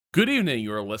Good evening.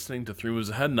 You are listening to Three Moves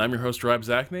Ahead, and I'm your host, Rob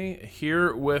Zachney,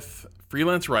 here with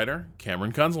freelance writer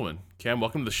Cameron Kunzelman. Cam,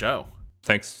 welcome to the show.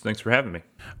 Thanks for having me.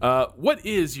 What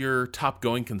is your top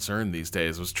going concern these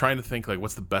days? I was trying to think,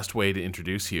 what's the best way to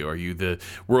introduce you? Are you the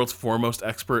world's foremost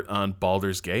expert on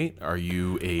Baldur's Gate? Are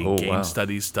you a game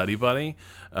studies study buddy?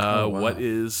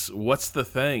 What's the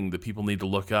thing that people need to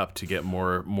look up to get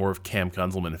more of Cam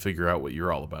Kunzelman and figure out what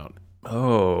you're all about?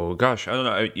 Oh gosh, I don't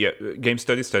know. Yeah, game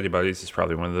study buddies is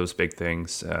probably one of those big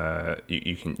things.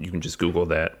 You can just Google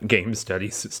that. Game study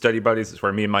buddies is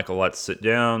where me and Michael Lutz sit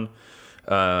down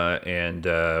and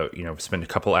spend a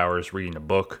couple hours reading a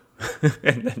book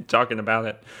and then talking about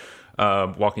it,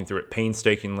 walking through it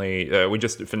painstakingly. We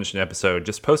just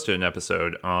posted an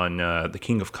episode on The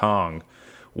King of Kong,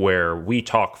 where we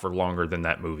talk for longer than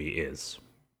that movie is.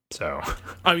 So,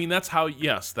 I mean, that's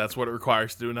what it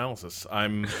requires to do analysis.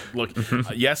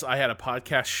 Yes, I had a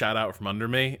podcast shout out from under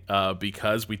me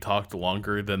because we talked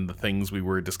longer than the things we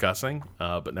were discussing.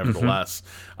 But nevertheless,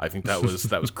 I think that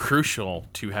was crucial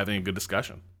to having a good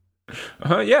discussion.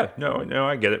 Yeah, no,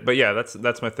 I get it. But yeah,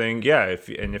 that's my thing. Yeah,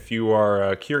 if you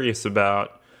are curious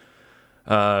about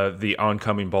the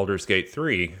oncoming Baldur's Gate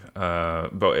 3,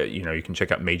 but you can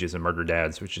check out Mages and Murder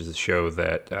Dads, which is a show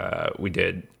that we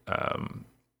did.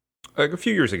 A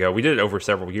few years ago. We did it over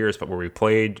several years, but where we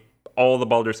played all the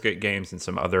Baldur's Gate games and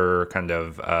some other kind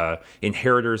of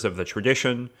inheritors of the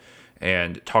tradition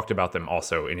and talked about them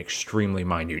also in extremely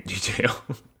minute detail.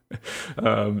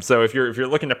 So if you're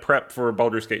looking to prep for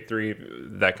Baldur's Gate 3,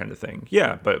 that kind of thing.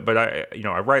 Yeah, but I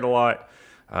write a lot.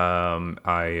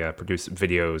 I produce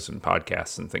videos and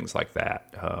podcasts and things like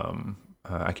that.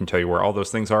 I can tell you where all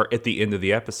those things are at the end of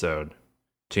the episode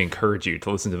to encourage you to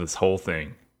listen to this whole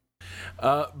thing.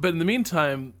 But in the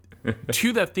meantime,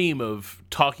 to that theme of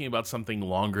talking about something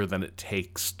longer than it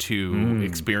takes to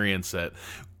experience it,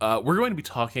 we're going to be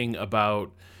talking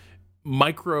about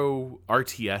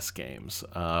Micro-RTS games,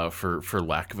 for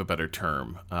lack of a better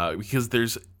term, because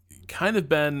there's kind of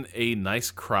been a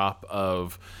nice crop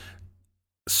of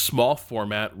small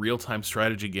format, real-time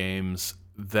strategy games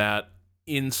that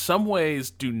in some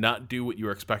ways do not do what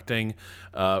you're expecting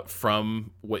from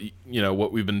what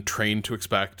we've been trained to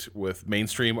expect with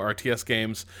mainstream RTS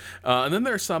games. And then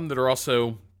there are some that are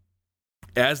also,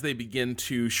 as they begin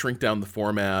to shrink down the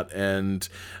format and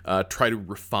try to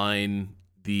refine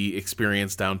the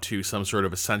experience down to some sort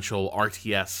of essential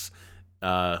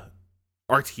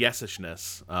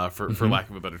RTS-ishness, for lack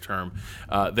of a better term,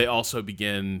 they also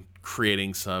begin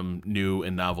creating some new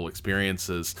and novel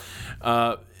experiences.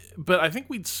 But I think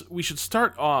we should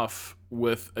start off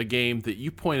with a game that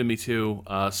you pointed me to,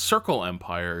 Circle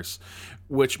Empires,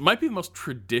 which might be the most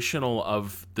traditional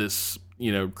of this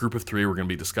group of three we're going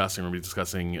to be discussing. We're going to be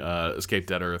discussing Escape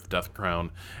Dead Earth, Death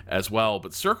Crown as well.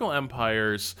 But Circle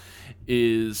Empires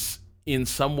is in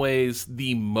some ways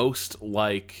the most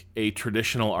like a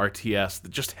traditional RTS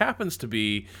that just happens to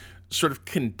be sort of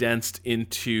condensed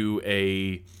into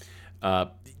a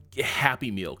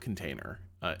Happy Meal container.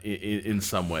 In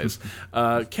some ways.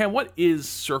 Cam, what is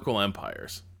Circle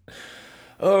Empires?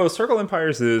 Oh, Circle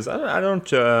Empires is, I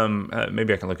don't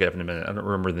maybe I can look it up in a minute. I don't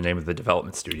remember the name of the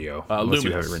development studio. Luminous.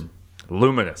 You have it written.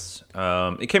 Luminous.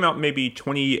 It came out maybe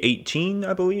 2018,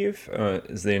 I believe,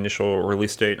 is the initial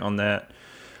release date on that.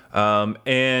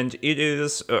 And it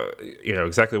is,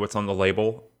 exactly what's on the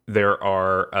label. There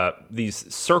are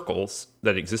these circles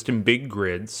that exist in big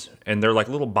grids, and they're like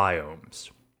little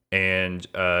biomes. And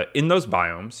in those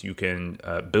biomes, you can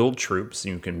build troops,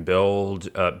 you can build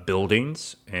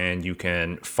buildings, and you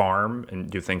can farm and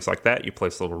do things like that. You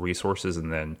place little resources,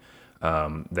 and then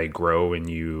they grow, and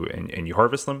you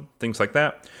harvest them, things like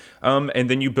that. And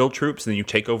then you build troops, and then you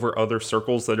take over other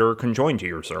circles that are conjoined to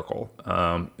your circle,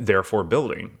 therefore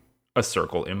building a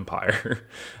circle empire.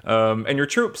 And your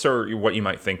troops are what you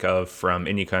might think of from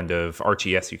any kind of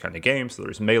RTS kind of game. So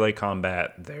there's melee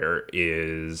combat, there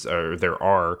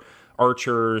are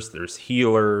archers, there's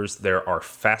healers, there are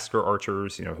faster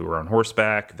archers, who are on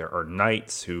horseback, there are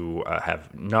knights who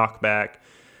have knockback,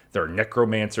 there are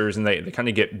necromancers, and they kind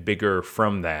of get bigger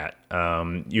from that.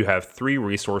 You have 3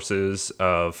 resources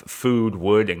of food,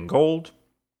 wood, and gold.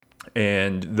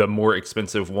 And the more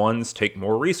expensive ones take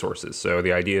more resources. So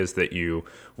the idea is that you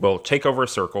will take over a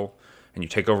circle, and you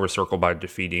take over a circle by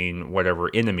defeating whatever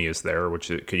enemy is there,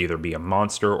 which it could either be a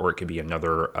monster or it could be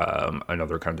another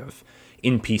kind of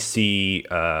NPC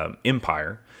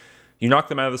empire. You knock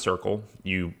them out of the circle,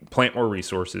 you plant more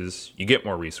resources, you get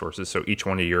more resources, so each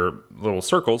one of your little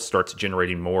circles starts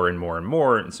generating more and more and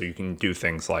more, and so you can do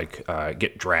things like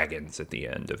get dragons at the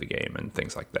end of the game and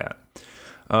things like that.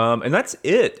 And that's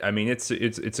it. I mean, it's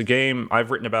a game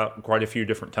I've written about quite a few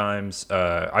different times.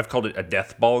 I've called it a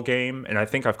death ball game, and I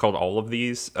think I've called all of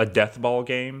these a death ball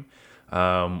game,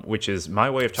 which is my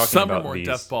way of talking Some about are more these.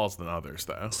 death balls than others,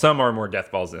 though. Some are more death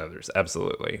balls than others,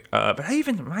 absolutely. But I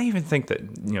even think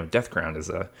that Death Crown is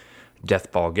a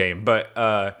death ball game. But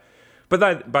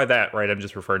by that, right, I'm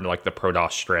just referring to like the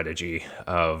Protoss strategy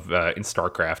of in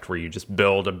Starcraft, where you just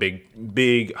build a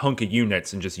big hunk of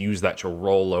units and just use that to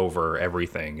roll over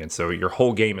everything. And so your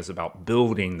whole game is about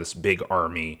building this big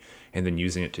army and then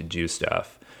using it to do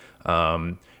stuff.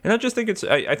 And I just think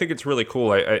I think it's really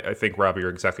cool. I think, Robbie,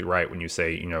 you're exactly right when you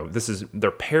say,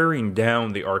 they're paring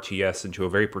down the RTS into a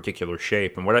very particular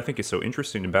shape. And what I think is so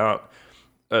interesting about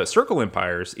Circle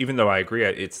Empires, even though I agree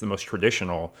it's the most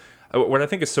traditional, what I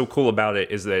think is so cool about it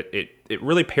is that it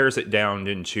really pares it down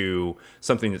into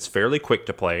something that's fairly quick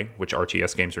to play, which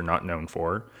RTS games are not known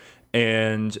for,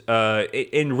 and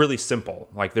really simple.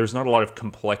 Like, there's not a lot of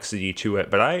complexity to it.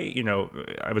 But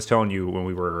I was telling you when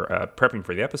we were prepping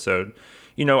for the episode,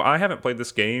 I haven't played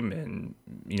this game in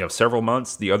several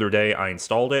months. The other day I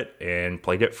installed it and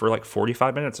played it for like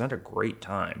 45 minutes and had a great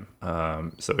time.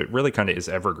 So it really kind of is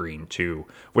evergreen too,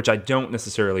 which I don't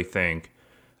necessarily think.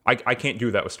 I can't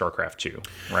do that with StarCraft 2,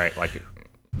 right? Like,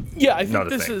 yeah, I think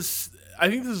this is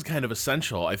kind of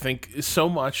essential. I think so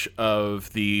much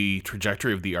of the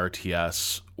trajectory of the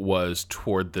RTS was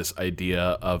toward this idea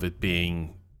of it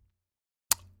being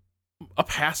a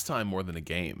pastime more than a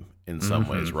game in some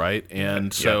ways, right?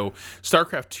 And so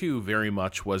StarCraft 2 very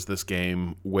much was this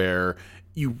game where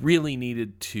you really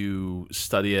needed to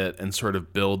study it and sort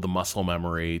of build the muscle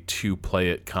memory to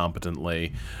play it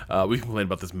competently. We've complained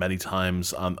about this many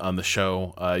times on the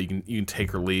show. You can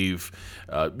take or leave.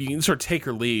 You can sort of take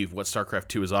or leave what StarCraft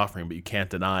 2 is offering, but you can't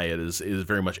deny it is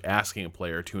very much asking a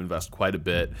player to invest quite a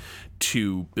bit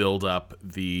to build up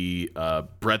the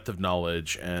breadth of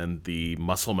knowledge and the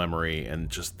muscle memory and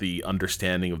just the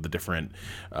understanding of the different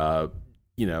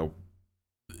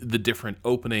the different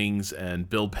openings and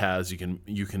build paths you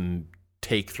can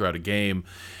take throughout a game,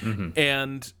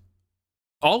 and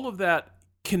all of that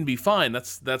can be fine.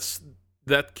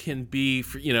 That can be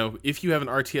for, if you have an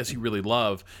RTS you really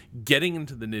love, getting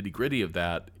into the nitty gritty of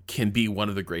that can be one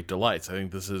of the great delights. I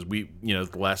think this is the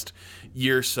last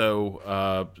year or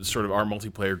so, sort of our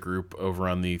multiplayer group over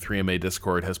on the 3MA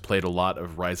Discord has played a lot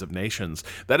of Rise of Nations.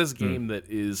 That is a game that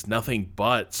is nothing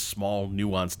but small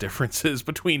nuanced differences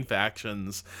between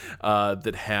factions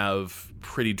that have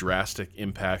pretty drastic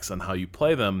impacts on how you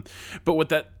play them. But what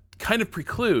that kind of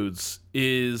precludes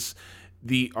is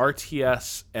the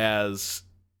RTS as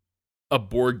a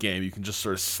board game you can just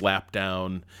sort of slap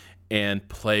down and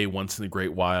play once in a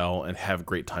great while and have a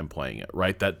great time playing it,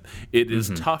 right? That it is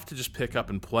tough to just pick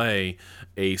up and play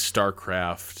a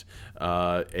StarCraft,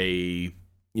 a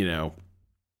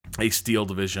Steel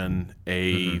Division,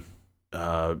 Age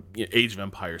of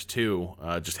Empires 2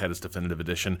 just had its definitive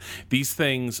edition. These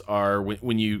things are,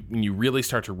 when you really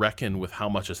start to reckon with how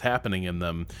much is happening in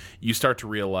them, you start to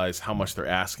realize how much they're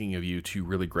asking of you to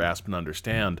really grasp and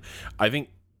understand. I think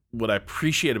what I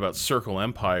appreciate about Circle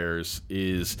Empires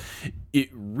is it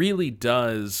really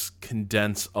does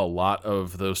condense a lot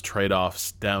of those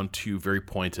trade-offs down to very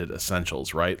pointed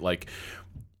essentials, right? Like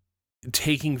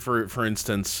taking, for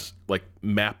instance, like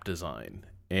map design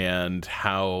and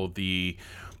how an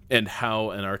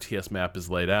RTS map is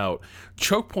laid out.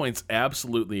 Choke points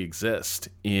absolutely exist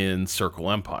in Circle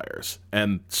Empires,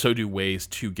 and so do ways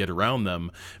to get around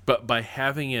them. But by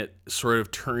having it sort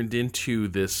of turned into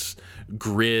this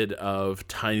grid of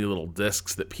tiny little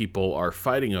discs that people are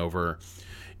fighting over,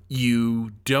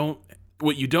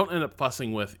 what you don't end up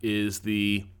fussing with is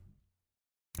the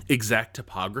exact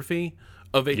topography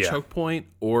of a choke point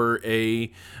or or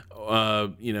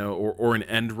an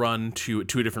end run to a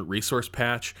different resource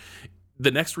patch.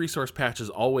 The next resource patch is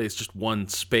always just one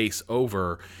space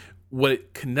over. What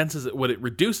it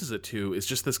reduces it to is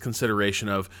just this consideration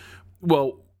of,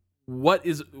 well, what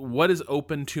is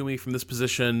open to me from this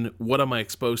position? What am I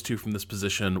exposed to from this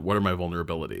position? What are my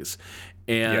vulnerabilities?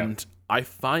 And I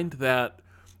find that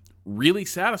really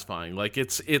satisfying. Like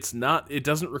it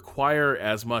doesn't require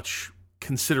as much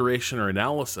consideration or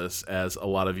analysis as a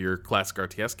lot of your classic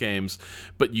RTS games,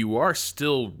 but you are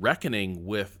still reckoning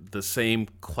with the same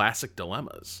classic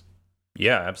dilemmas.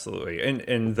 Yeah, absolutely.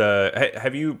 And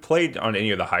have you played on any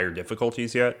of the higher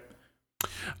difficulties yet?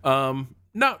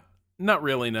 Not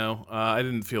really. No, I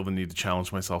didn't feel the need to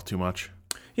challenge myself too much.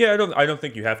 Yeah, I don't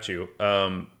think you have to.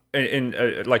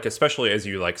 And like, especially as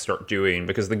you like start doing,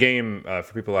 because the game,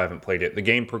 for people who haven't played it, the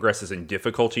game progresses in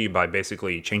difficulty by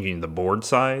basically changing the board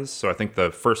size. So I think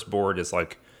the first board is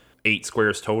like 8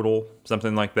 squares total,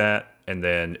 something like that, and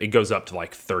then it goes up to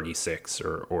like 36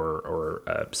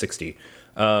 or 60.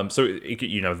 So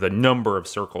the number of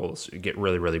circles get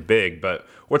really, really big. But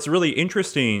what's really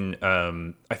interesting,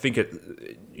 I think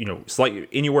slightly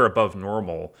anywhere above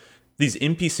normal, these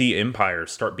NPC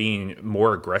empires start being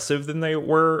more aggressive than they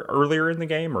were earlier in the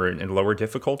game or in lower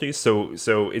difficulties. So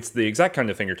it's the exact kind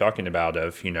of thing you're talking about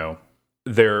of,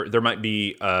 there might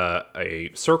be a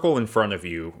circle in front of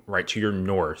you right to your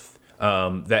north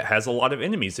that has a lot of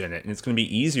enemies in it. And it's going to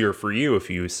be easier for you if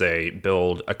you, say,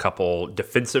 build a couple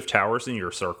defensive towers in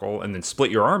your circle and then split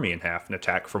your army in half and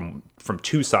attack from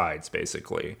 2 sides,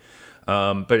 basically.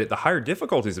 But at the higher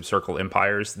difficulties of Circle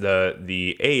Empires,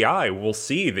 the AI will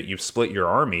see that you've split your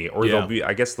army, or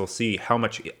they'll see how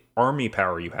much army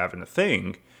power you have in a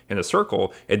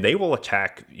circle, and they will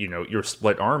attack, your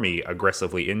split army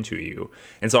aggressively into you.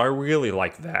 And so I really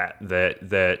like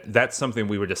that's something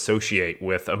we would associate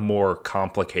with a more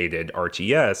complicated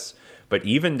RTS. But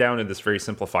even down in this very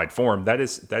simplified form, that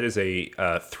is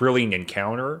a thrilling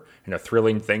encounter and a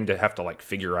thrilling thing to have to like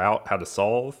figure out how to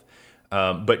solve.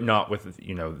 But not with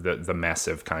the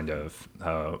massive kind of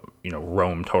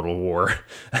Rome Total War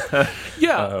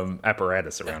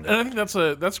apparatus around it. And I think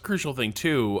that's a crucial thing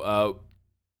too.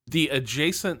 The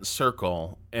adjacent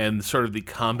circle and sort of the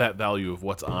combat value of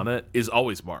what's on it is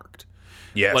always marked.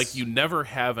 Yes, like you never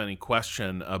have any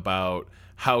question about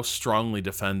how strongly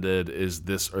defended is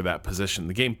this or that position.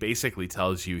 The game basically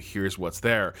tells you here's what's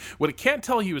there. What it can't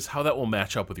tell you is how that will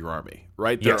match up with your army.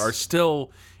 Right? There are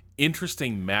still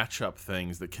interesting matchup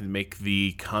things that can make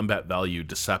the combat value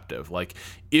deceptive. Like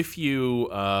if you,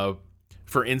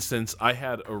 for instance, I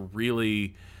had a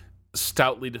really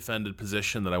stoutly defended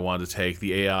position that I wanted to take.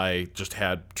 The AI just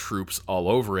had troops all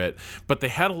over it, but they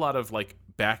had a lot of like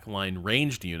backline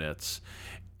ranged units.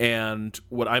 And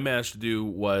what I managed to do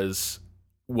was,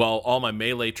 while all my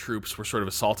melee troops were sort of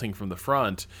assaulting from the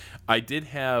front, I did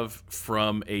have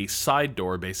from a side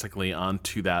door basically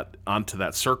onto that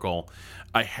circle,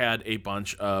 I had a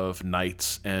bunch of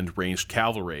knights and ranged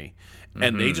cavalry,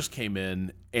 and they just came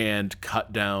in and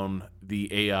cut down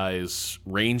the AI's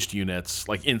ranged units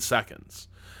like in seconds.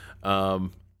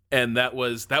 And that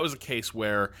was a case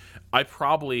where I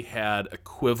probably had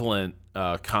equivalent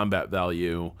combat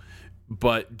value,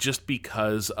 but just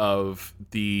because of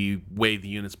the way the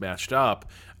units matched up,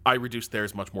 I reduced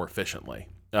theirs much more efficiently.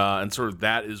 And sort of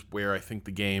that is where I think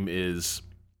the game is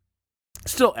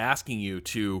still asking you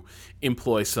to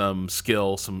employ some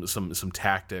skill, some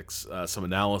tactics, some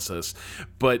analysis,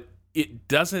 but it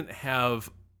doesn't have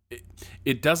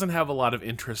a lot of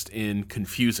interest in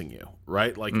confusing you,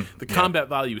 right? Like the combat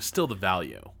value is still the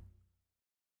value.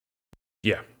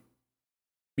 Yeah.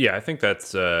 Yeah, I think that's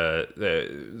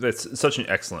such an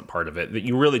excellent part of it, that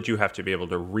you really do have to be able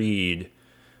to read.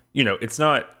 It's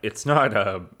not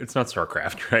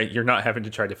Starcraft, right? You're not having to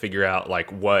try to figure out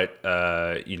like what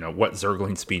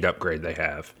Zergling speed upgrade they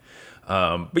have.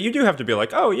 But you do have to be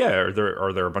like, oh yeah, are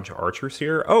there a bunch of archers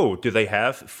here? Oh, do they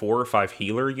have 4 or 5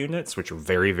 healer units, which are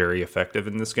very, very effective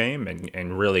in this game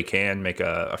and really can make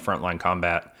a frontline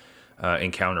combat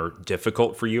encounter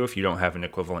difficult for you if you don't have an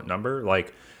equivalent number.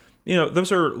 Like,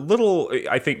 those are little,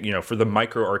 I think, for the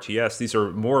Micro-RTS, these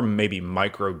are more maybe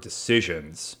micro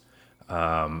decisions.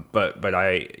 But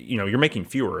you're making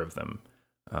fewer of them.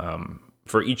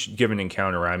 For each given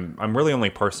encounter, I'm really only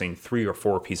parsing 3 or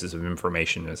 4 pieces of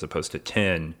information as opposed to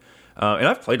 10. And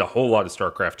I've played a whole lot of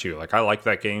StarCraft 2. Like, I like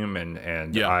that game,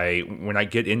 and when I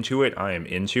get into it, I am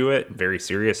into it, very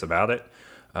serious about it.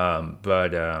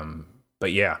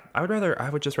 But yeah, I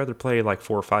would just rather play like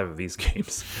 4 or 5 of these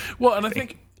games. Well, and I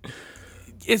think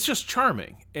it's just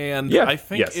charming, and I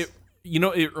think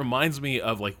it reminds me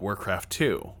of like Warcraft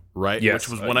 2, right? Yes,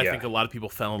 which was when I think a lot of people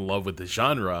fell in love with the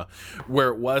genre, where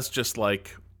it was just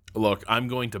like, look, I'm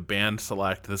going to band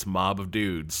select this mob of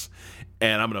dudes,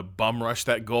 and I'm going to bum rush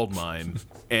that gold mine,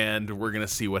 and we're going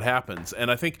to see what happens.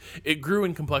 And I think it grew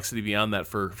in complexity beyond that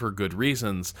for good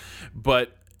reasons,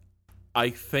 but I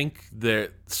think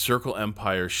that Circle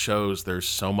Empire shows there's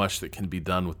so much that can be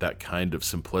done with that kind of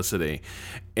simplicity.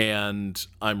 And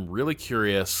I'm really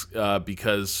curious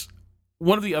because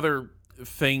one of the other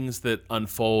things that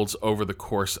unfolds over the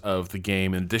course of the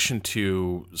game, in addition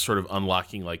to sort of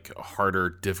unlocking like harder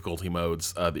difficulty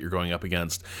modes that you're going up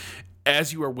against,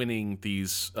 as you are winning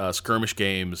these skirmish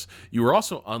games, you are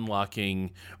also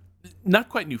unlocking not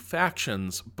quite new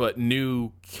factions, but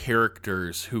new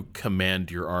characters who command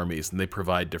your armies, and they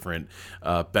provide different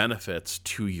benefits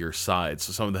to your side.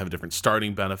 So some of them have different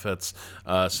starting benefits.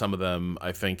 Some of them,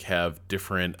 I think, have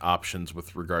different options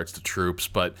with regards to troops.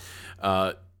 But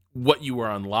what you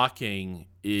are unlocking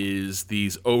is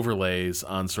these overlays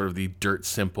on sort of the dirt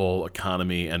simple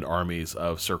economy and armies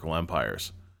of Circle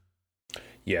Empires.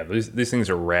 Yeah, these things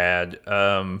are rad.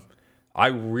 I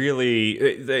really,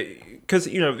 because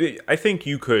I think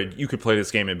you could play this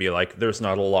game and be like, there's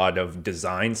not a lot of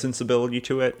design sensibility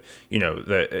to it.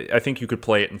 I think you could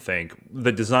play it and think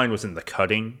the design was in the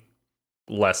cutting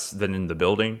less than in the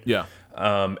building. Yeah.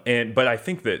 But I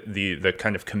think that the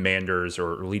kind of commanders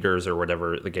or leaders or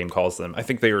whatever the game calls them, I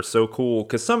think they are so cool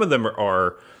because some of them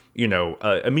are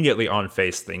immediately on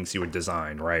face things you would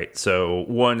design, right? So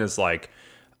one is like,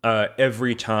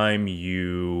 every time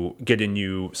you get a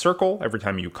new circle, every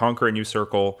time you conquer a new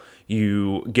circle,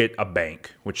 you get a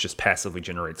bank, which just passively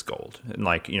generates gold. And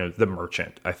the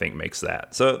merchant, I think, makes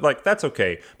that. So that's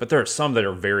okay. But there are some that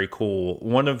are very cool.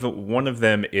 One of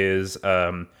them is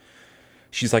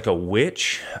she's like a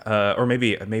witch, or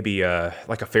maybe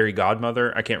like a fairy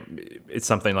godmother. It's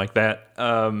something like that.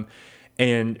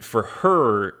 And for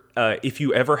her, if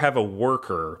you ever have a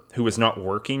worker who is not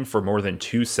working for more than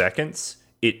 2 seconds,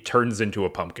 it turns into a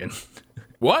pumpkin.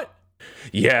 What?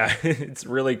 Yeah, it's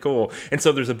really cool. And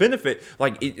so there's a benefit,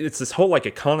 it's this whole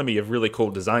economy of really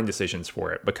cool design decisions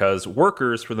for it, because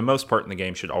workers, for the most part in the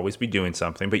game, should always be doing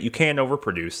something, but you can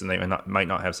overproduce and they might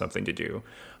not have something to do.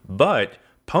 But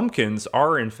pumpkins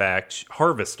are in fact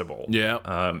harvestable. Yeah.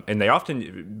 And they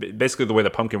often, basically the way the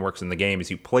pumpkin works in the game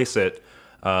is you place it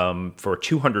for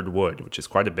 200 wood, which is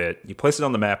quite a bit. You place it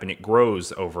on the map and it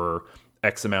grows over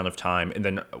X amount of time, and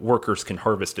then workers can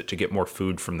harvest it to get more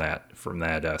food from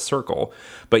that circle.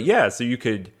 But yeah, so you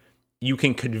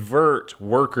can convert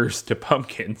workers to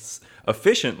pumpkins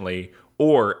efficiently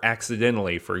or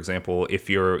accidentally. For example,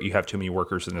 if you have too many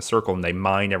workers in a circle and they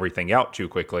mine everything out too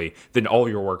quickly, then all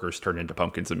your workers turn into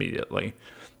pumpkins immediately,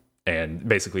 and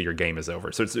basically your game is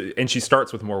over. So and she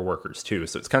starts with more workers too.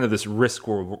 So it's kind of this risk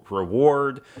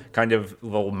reward kind of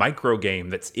little micro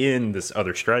game that's in this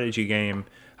other strategy game.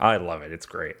 I love it. It's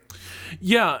great.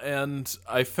 Yeah, and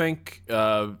I think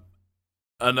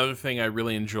another thing I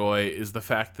really enjoy is the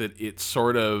fact that it's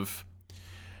sort of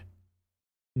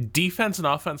defense and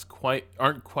offense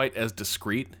aren't quite as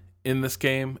discrete in this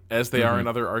game as they are in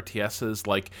other RTSs.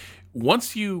 Like,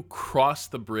 once you cross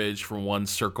the bridge from one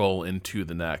circle into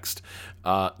the next,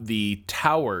 the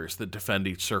towers that defend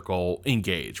each circle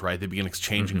engage, right? They begin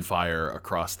exchanging fire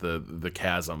across the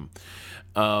chasm.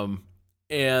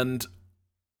 And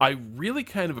I really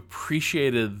kind of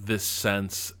appreciated this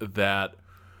sense that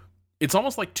it's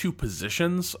almost like two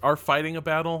positions are fighting a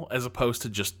battle as opposed to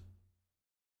just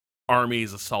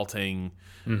armies assaulting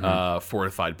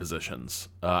fortified positions.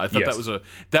 I thought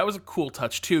that was a cool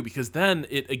touch too, because then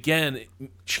it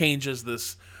changes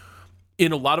this.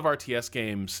 In a lot of RTS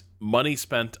games, money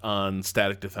spent on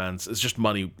static defense is just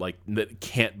money that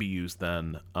can't be used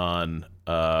then on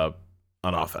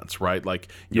offense, right?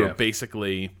 You're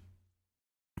basically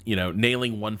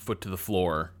nailing one foot to the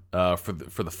floor for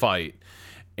the fight,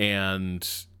 and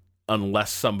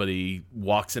unless somebody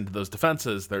walks into those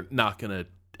defenses, they're not going to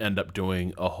end up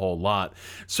doing a whole lot.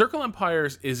 Circle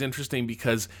Empires is interesting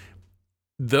because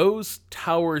those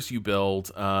towers you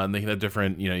build, and they can have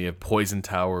different, you have poison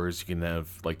towers, you can have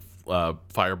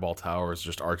fireball towers,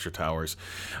 just archer towers.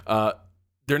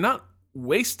 They're not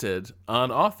wasted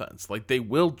on offense. They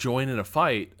will join in a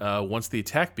fight once the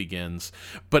attack begins,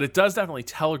 but it does definitely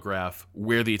telegraph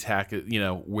where the attack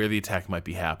might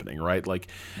be happening, right?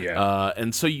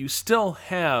 And so you still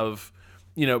have,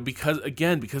 because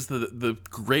the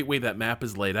great way that map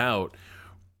is laid out,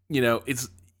 it's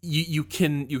you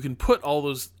can put all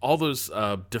those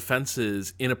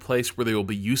defenses in a place where they will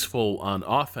be useful on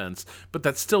offense, but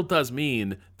that still does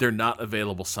mean they're not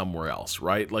available somewhere else,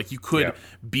 right? You could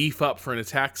beef up for an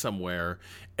attack somewhere,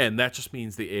 and that just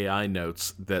means the AI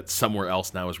notes that somewhere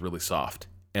else now is really soft,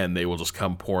 and they will just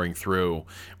come pouring through.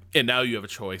 And now you have a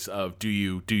choice of do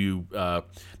you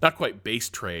not quite base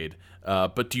trade,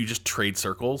 but do you just trade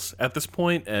circles at this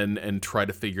point and try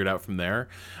to figure it out from there?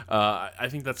 I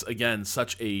think that's, again,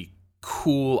 such a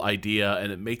cool idea,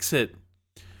 and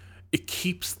it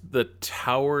keeps the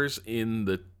towers in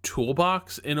the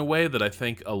toolbox in a way that I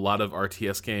think a lot of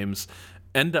RTS games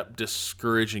end up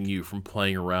discouraging you from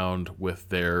playing around with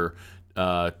their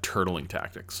turtling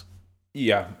tactics.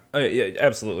 Yeah,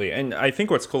 absolutely. And I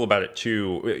think what's cool about it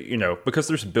too, because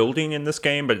there's building in this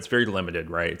game, but it's very limited,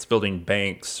 right? It's building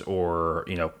banks or,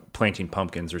 planting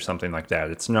pumpkins or something like that.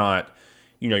 It's not,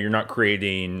 you're not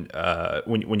creating,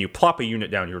 when you plop a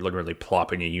unit down, you're literally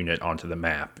plopping a unit onto the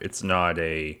map. It's not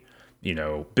a,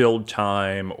 build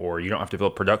time, or you don't have to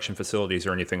build production facilities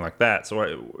or anything like that. So,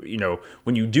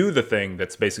 when you do the thing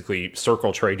that's basically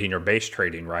circle trading or base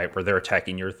trading, right, where they're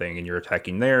attacking your thing and you're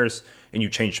attacking theirs, and you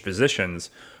change positions,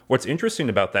 what's interesting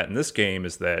about that in this game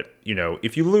is that,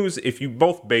 if you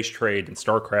both base trade in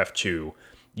StarCraft 2,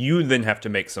 you then have to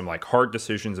make some like hard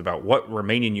decisions about what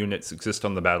remaining units exist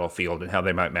on the battlefield and how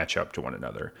they might match up to one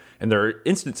another. And there are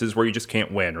instances where you just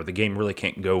can't win, or the game really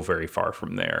can't go very far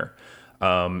from there.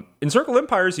 In Circle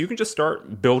Empires, you can just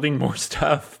start building more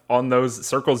stuff on those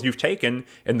circles you've taken,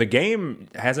 and the game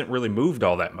hasn't really moved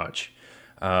all that much.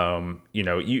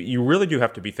 You really do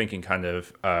have to be thinking kind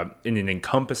of in an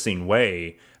encompassing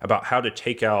way about how to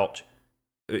take out,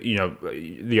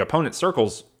 the opponent's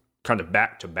circles kind of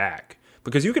back to back.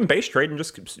 Because you can base trade and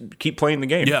just keep playing the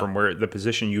game from where the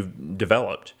position you've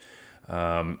developed,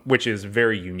 which is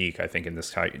very unique, I think, in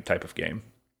this type of game.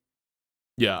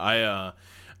 Yeah,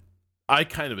 I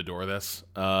kind of adore this.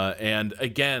 And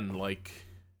again, like,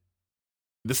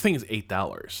 this thing is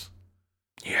 $8.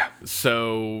 Yeah.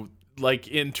 So, like,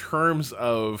 in terms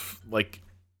of, like,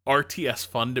 RTS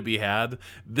fun to be had,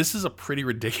 this is a pretty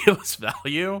ridiculous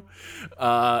value.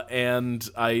 And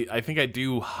I think I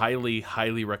do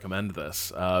highly recommend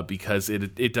this because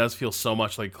it does feel so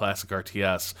much like classic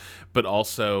RTS, but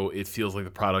also it feels like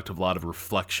the product of a lot of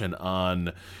reflection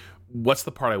on what's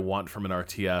the part I want from an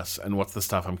RTS and what's the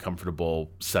stuff I'm comfortable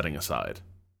setting aside.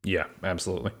 Yeah,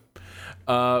 absolutely.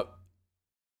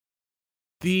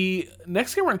 The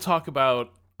next game we're going to talk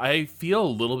about, I feel a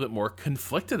little bit more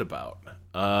conflicted about.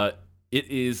 It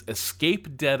is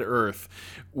Escape Dead Earth,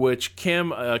 which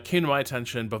came to my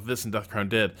attention, both this and Death Crown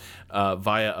did,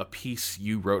 via a piece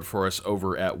you wrote for us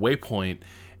over at Waypoint.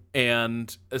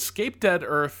 And Escape Dead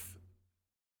Earth,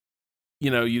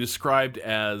 you described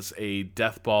as a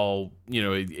death ball,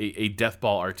 a death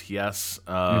ball RTS,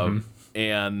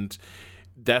 and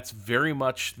that's very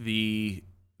much the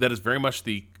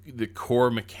core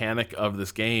mechanic of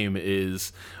this game.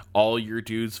 Is all your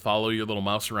dudes follow your little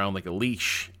mouse around like a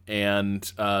leash, and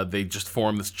they just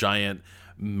form this giant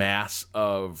mass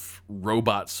of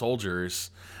robot soldiers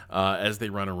as they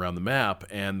run around the map.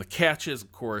 And the catch is,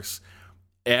 of course,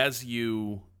 as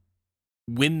you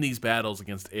win these battles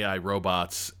against AI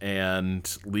robots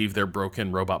and leave their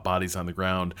broken robot bodies on the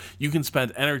ground, you can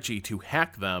spend energy to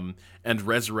hack them and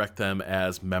resurrect them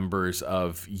as members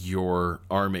of your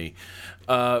army.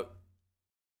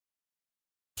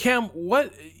 Cam,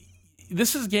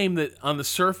 this is a game that on the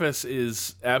surface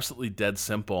is absolutely dead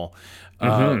simple.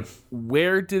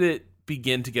 Where did it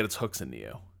begin to get its hooks into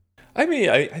you? I mean,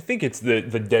 I think it's the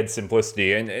dead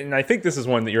simplicity, and I think this is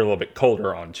one that you're a little bit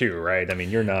colder on too, right? I mean,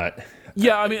 you're not...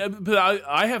 Yeah, I mean, but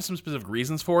I have some specific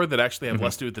reasons for it that actually have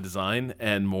less to do with the design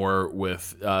and more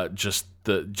with just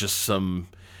some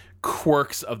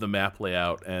quirks of the map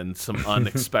layout and some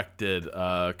unexpected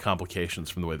complications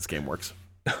from the way this game works.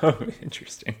 Oh,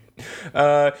 interesting.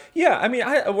 Yeah, I mean,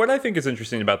 what I think is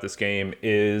interesting about this game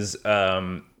is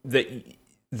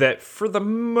that for the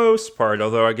most part,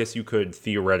 although I guess you could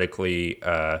theoretically,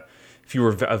 if you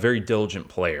were a very diligent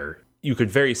player, you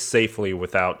could very safely,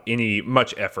 without any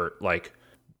much effort, like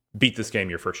beat this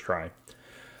game your first try.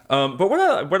 But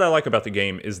what I like about the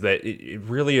game is that it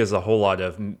really is a whole lot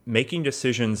of making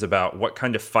decisions about what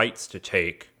kind of fights to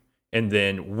take, and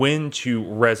then when to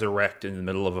resurrect in the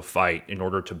middle of a fight in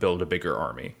order to build a bigger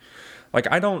army. Like,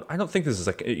 I don't think this is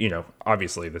like,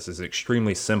 obviously this is an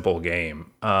extremely simple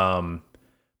game.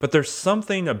 But there's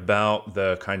something about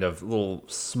the kind of little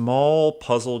small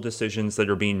puzzle decisions that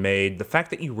are being made. The fact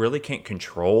that you really can't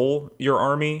control your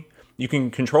army. You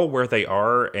can control where they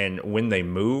are and when they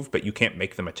move, but you can't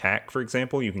make them attack, for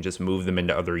example. You can just move them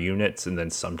into other units, and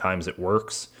then sometimes it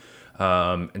works.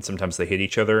 And sometimes they hit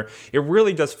each other. It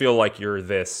really does feel like you're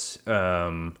this...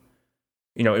 and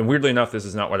weirdly enough, this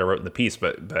is not what I wrote in the piece,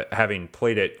 but having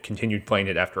continued playing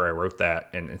it after I wrote that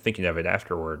and thinking of it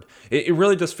afterward, it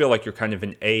really does feel like you're kind of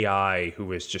an AI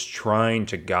who is just trying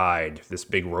to guide this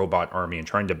big robot army and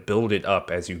trying to build it up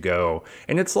as you go.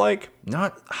 And it's like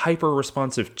not hyper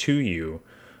responsive to you.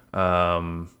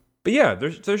 But yeah,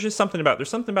 there's just something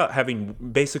about having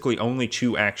basically only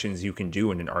two actions you can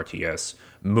do in an RTS: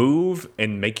 move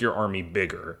and make your army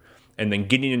bigger. And then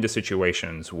getting into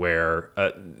situations where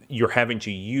you're having to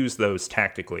use those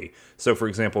tactically. So, for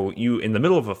example, you in the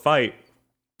middle of a fight,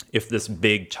 if this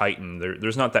big Titan,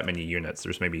 there's not that many units.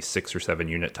 There's maybe 6 or 7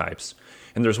 unit types.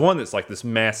 And there's one that's like this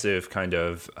massive kind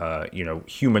of,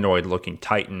 humanoid-looking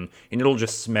Titan, and it'll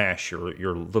just smash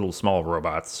your little small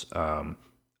robots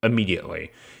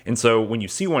immediately. And so when you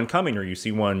see one coming or you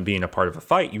see one being a part of a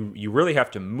fight, you really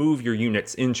have to move your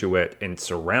units into it and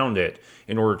surround it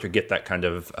in order to get that kind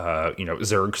of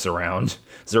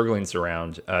zergling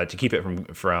surround to keep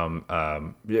it from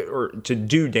or to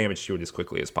do damage to it as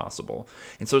quickly as possible.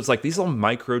 And so it's like these little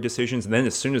micro decisions, and then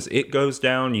as soon as it goes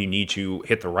down, you need to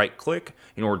hit the right click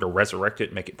in order to resurrect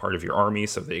it, make it part of your army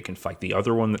so that it can fight the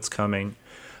other one that's coming.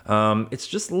 It's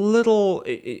just little,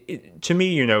 to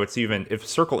me, it's even, if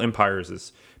Circle Empires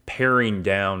is paring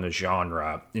down a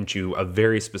genre into a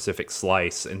very specific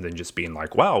slice and then just being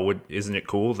like, wow, isn't it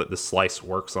cool that this slice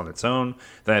works on its own?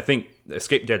 Then I think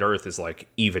Escape Dead Earth is like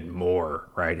even more,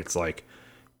 right? It's like,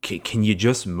 can you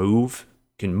just move?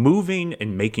 Can moving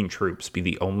and making troops be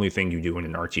the only thing you do in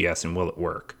an RTS, and will it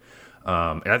work?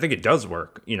 And I think it does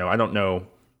work. I don't know.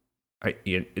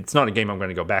 It's not a game I'm going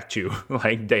to go back to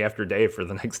like day after day for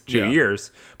the next 2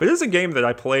 years, but it's a game that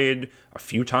I played a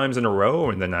few times in a row,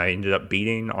 and then I ended up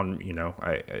beating on,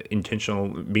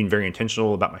 being very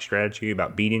intentional about my strategy,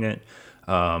 about beating it.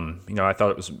 I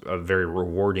thought it was a very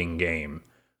rewarding game.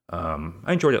 I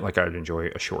enjoyed it like I would enjoy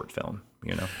a short film,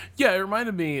 Yeah, it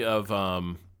reminded me of,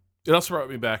 it also brought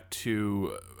me back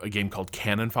to a game called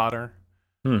Cannon Fodder.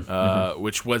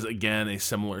 Which was, again, a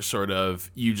similar sort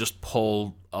of, you just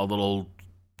pull a little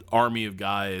army of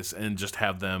guys and just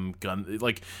have them gun,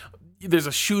 like, there's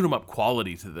a shoot 'em up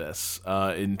quality to this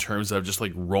in terms of just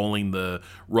like rolling the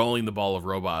ball of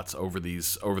robots over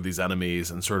these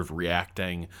enemies and sort of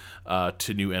reacting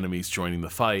to new enemies joining the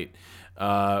fight.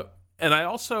 And I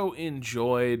also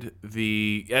enjoyed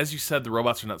as you said, the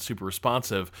robots are not super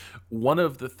responsive. One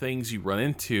of the things you run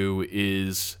into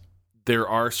is there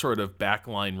are sort of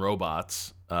backline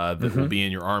robots that will be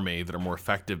in your army that are more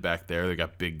effective back there. They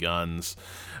got big guns,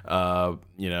 or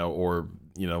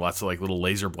lots of like little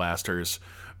laser blasters,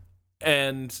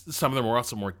 and some of them are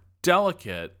also more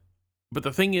delicate. But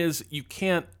the thing is, you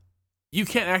can't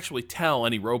actually tell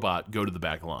any robot go to the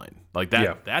back line like that.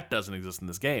 Yeah. That doesn't exist in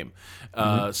this game.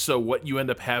 So what you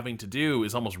end up having to do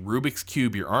is almost Rubik's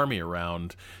Cube your army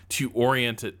around to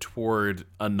orient it toward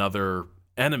another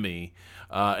enemy.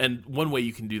 And one way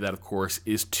you can do that, of course,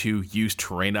 is to use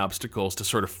terrain obstacles to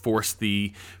sort of force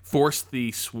the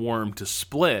swarm to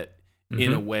split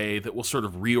in a way that will sort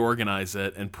of reorganize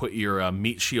it and put your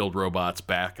meat shield robots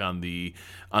back on the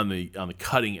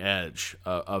cutting edge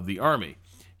of the army.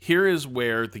 Here is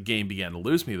where the game began to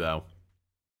lose me, though.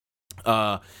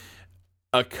 A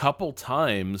couple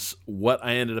times, what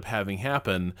I ended up having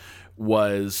happen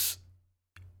was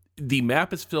the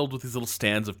map is filled with these little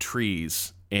stands of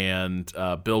trees and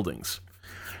buildings,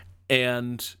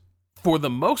 and for the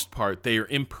most part, they are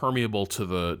impermeable to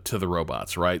the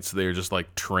robots, right? So they're just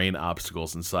like terrain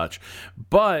obstacles and such.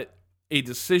 But a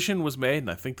decision was made,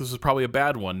 and I think this was probably a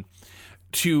bad one,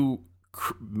 to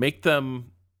make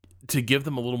them, to give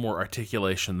them a little more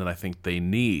articulation than I think they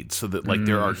need, so that like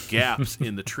there are gaps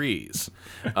in the trees,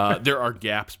 there are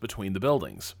gaps between the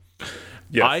buildings.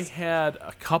 Yes. I had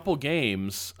a couple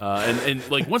games, and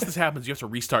like once this happens, you have to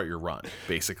restart your run,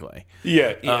 basically.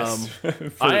 Yeah, yes.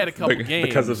 I had a couple games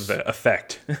because of the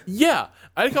effect. Yeah,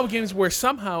 I had a couple games where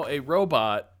somehow a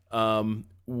robot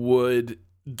would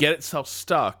get itself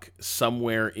stuck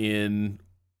somewhere in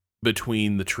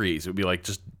between the trees. It would be like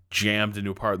just jammed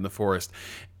into a part in the forest,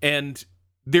 and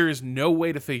there is no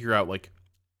way to figure out like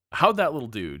how'd that little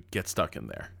dude get stuck in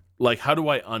there. Like, how do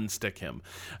I unstick him?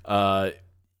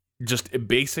 Just it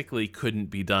basically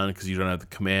couldn't be done because you don't have the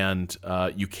command.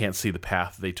 You can't see the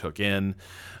path they took in.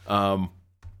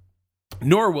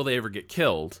 Nor will they ever get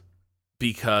killed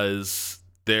because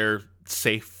they're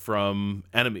safe from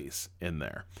enemies in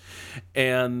there.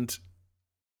 And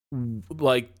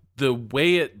like the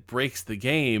way it breaks the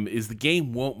game is the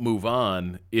game won't move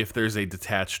on if there's a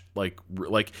detached, like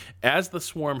as the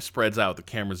swarm spreads out, the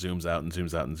camera zooms out and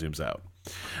zooms out and zooms out.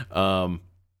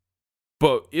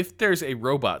 But if there's a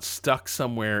robot stuck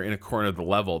somewhere in a corner of the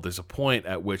level, there's a point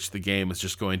at which the game is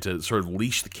just going to sort of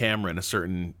leash the camera in a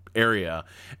certain area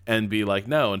and be like,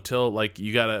 no, until like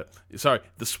the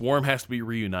swarm has to be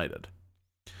reunited.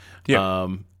 Yeah.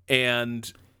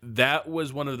 And that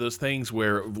was one of those things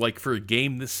where, like, for a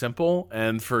game this simple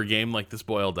and for a game like this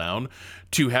boiled down,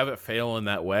 to have it fail in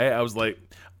that way, I was like,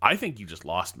 I think you just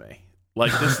lost me.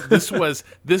 Like this was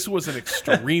an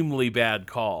extremely bad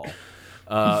call.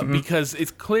 Because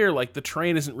it's clear, like, the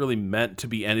terrain isn't really meant to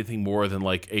be anything more than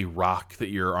like a rock that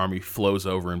your army flows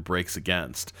over and breaks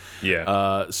against.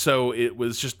 Yeah. So it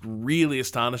was just really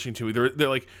astonishing to me. They're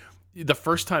like, the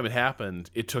first time it happened,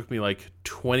 it took me like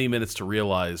 20 minutes to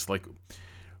realize like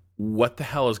what the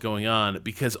hell is going on,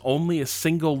 because only a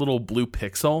single little blue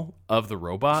pixel of the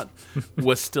robot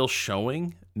was still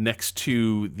showing next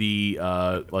to the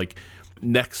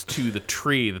next to the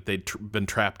tree that they'd been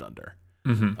trapped under.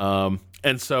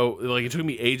 And so like it took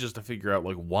me ages to figure out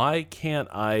like why can't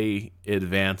I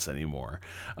advance anymore?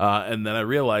 And then I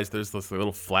realized there's this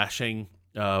little flashing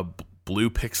blue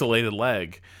pixelated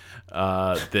leg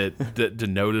that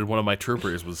denoted one of my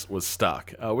troopers was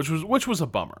stuck, which was a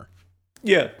bummer.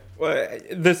 Yeah, well,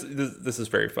 this is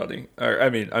very funny.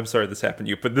 I mean, I'm sorry this happened to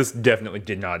you, but this definitely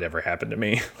did not ever happen to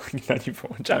me, like not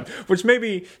even one time. Which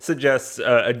maybe suggests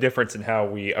a difference in how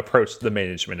we approach the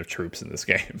management of troops in this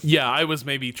game. Yeah, I was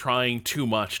maybe trying too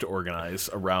much to organize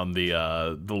around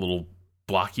the little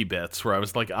blocky bits where I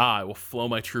was like, I will flow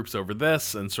my troops over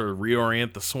this and sort of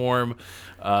reorient the swarm.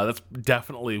 That's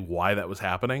definitely why that was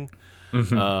happening.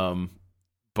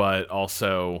 But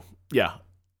also, yeah.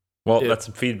 Well, that's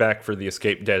some feedback for the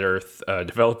Escape Dead Earth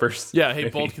developers. Yeah, hey,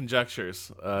 bold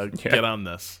conjectures. Get on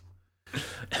this.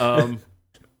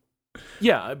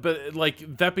 Yeah, but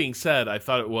like that being said, I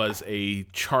thought it was a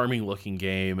charming looking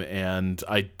game, and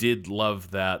I did love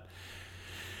that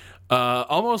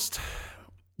almost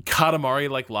Katamari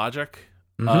like logic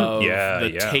of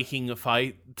taking a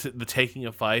fight, the taking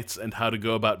of fights, and how to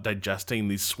go about digesting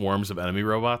these swarms of enemy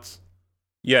robots.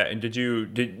 Yeah, and did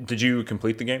you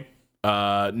complete the game?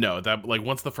 No, that like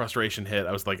once the frustration hit,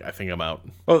 I was like, I think I'm out.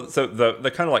 Well, so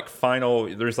the kind of like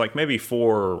final, there's like maybe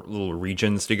 4 little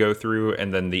regions to go through,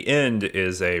 and then the end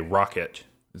is a rocket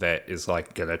that is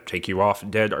like gonna take you off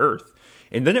dead Earth,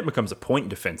 and then it becomes a point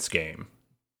defense game.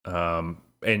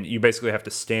 And you basically have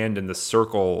to stand in the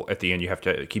circle at the end. You have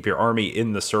to keep your army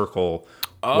in the circle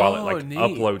while it like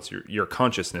uploads your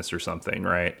consciousness or something,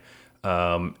 right?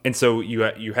 And so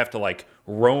you have to like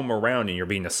roam around, and you're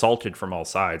being assaulted from all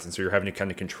sides, and so you're having to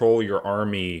kind of control your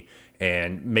army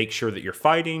and make sure that you're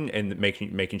fighting and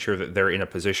making sure that they're in a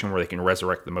position where they can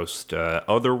resurrect the most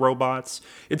other robots.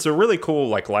 It's a really cool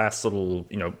like last little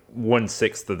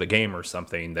 1/6 of the game or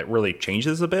something that really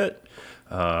changes a bit.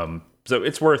 So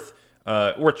it's worth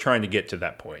trying to get to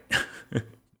that point.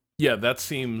 Yeah, that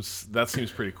seems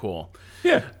pretty cool.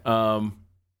 Yeah.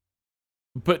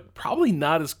 But probably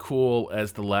not as cool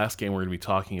as the last game we're going to be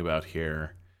talking about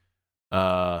here,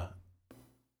 Death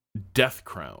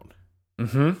Crown.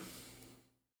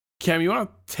 Cam, you want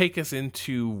to take us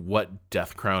into what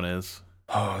Death Crown is?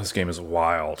 Oh, this game is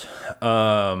wild.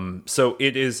 So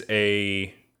it is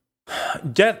a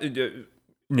death.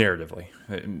 Narratively,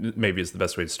 maybe is the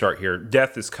best way to start here.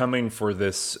 Death is coming for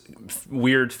this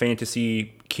weird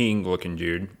fantasy king-looking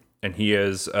dude, and he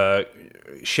has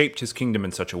shaped his kingdom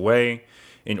in such a way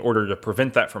in order to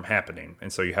prevent that from happening.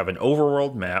 And so you have an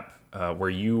overworld map where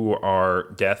you are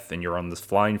Death, and you're on this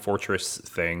flying fortress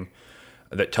thing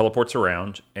that teleports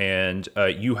around, and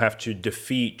you have to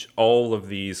defeat all of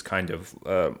these kind of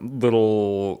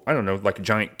little, I don't know, like a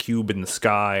giant cube in the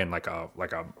sky and like a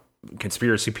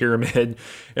conspiracy pyramid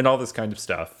and all this kind of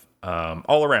stuff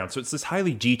all around. So it's this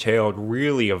highly detailed,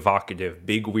 really evocative,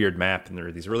 big weird map, and there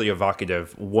are these really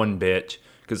evocative 1-bit,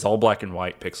 because it's all black and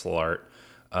white pixel art,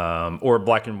 or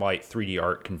black and white 3D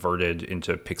art converted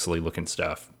into pixely looking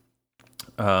stuff.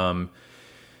 So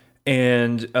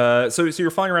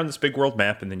you're flying around this big world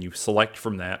map, and then you select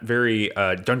from that very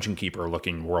Dungeon Keeper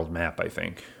looking world map, I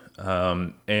think.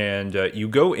 You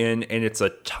go in, and it's a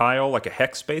tile, like a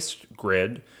hex-based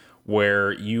grid,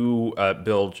 where you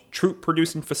build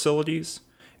troop-producing facilities,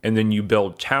 and then you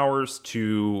build towers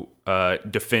to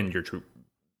defend your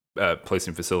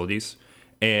troop-placing facilities.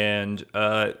 And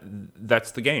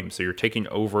that's the game. So you're taking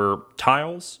over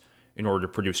tiles in order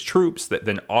to produce troops that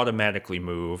then automatically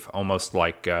move, almost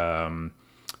like tower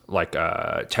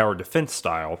defense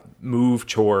style, move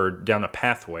down a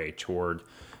pathway toward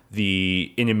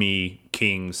the enemy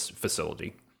king's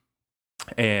facility.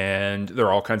 And there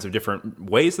are all kinds of different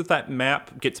ways that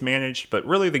map gets managed, but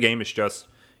really the game is just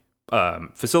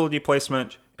facility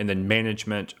placement and then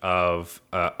management of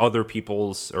other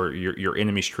people's or your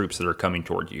enemy's troops that are coming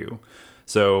toward you.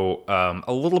 So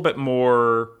a little bit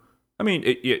more, I mean,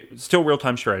 it's still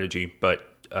real-time strategy, but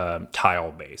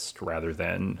tile-based rather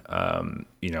than,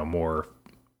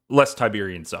 less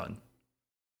Tiberian Sun.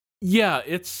 Yeah,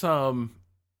 it's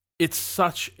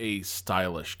such a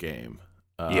stylish game.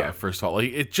 First of all,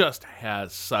 like, it just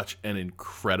has such an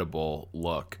incredible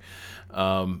look.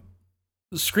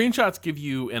 Screenshots give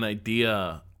you an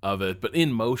idea of it, but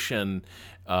in motion,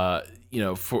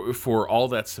 for all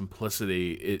that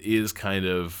simplicity, it is kind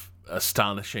of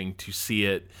astonishing to see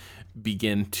it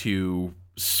begin to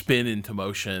spin into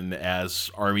motion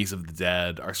as armies of the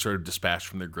dead are sort of dispatched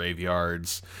from their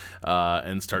graveyards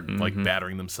and start like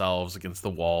battering themselves against the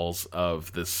walls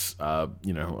of this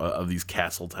of these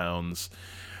castle towns.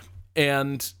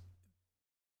 And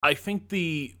I think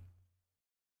the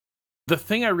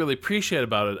thing I really appreciate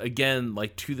about it, again,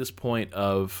 like to this point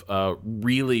of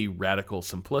really radical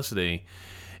simplicity,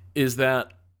 is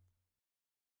that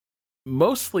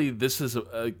mostly this is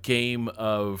a game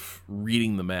of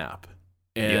reading the map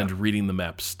and reading the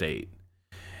map state.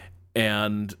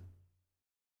 And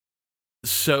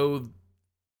so,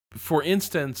 for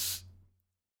instance,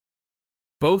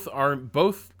 both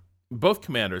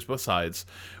commanders, both sides,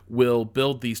 will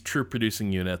build these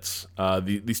troop-producing units,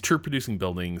 these troop-producing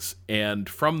buildings, and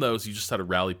from those you just set a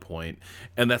rally point,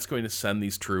 and that's going to send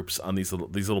these troops on these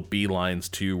little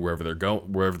beelines to wherever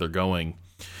they're going.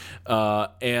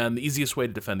 And the easiest way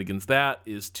to defend against that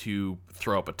is to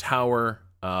throw up a tower.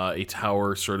 A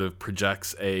tower sort of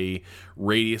projects a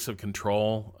radius of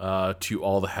control to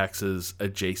all the hexes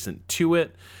adjacent to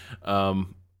it,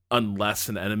 unless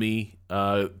an enemy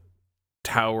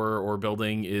tower or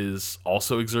building is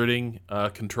also exerting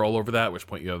control over that, at which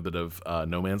point you have a bit of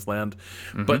no man's land.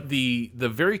 Mm-hmm. But the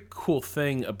very cool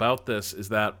thing about this is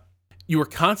that you are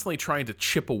constantly trying to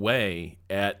chip away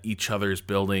at each other's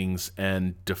buildings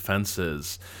and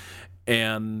defenses.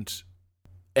 And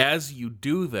as you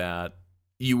do that,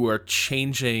 you are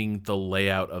changing the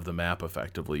layout of the map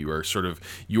effectively. You are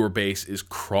your base is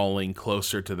crawling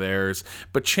closer to theirs.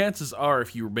 But chances are,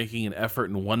 if you were making an effort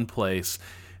in one place,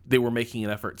 they were making an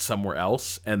effort somewhere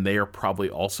else, and they are probably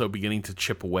also beginning to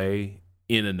chip away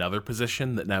in another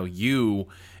position that now you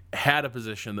had a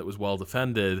position that was well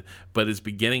defended, but is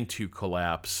beginning to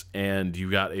collapse, and you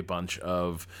got a bunch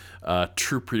of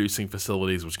troop-producing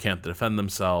facilities which can't defend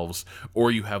themselves,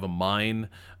 or you have a mine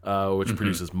which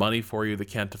produces money for you that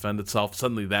can't defend itself.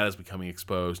 Suddenly that is becoming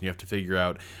exposed, and you have to figure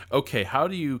out, okay, how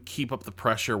do you keep up the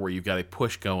pressure where you've got a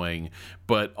push going,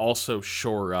 but also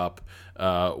shore up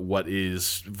what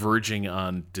is verging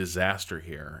on disaster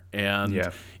here?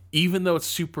 And even though it's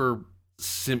super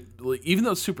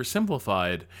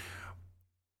simplified,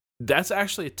 that's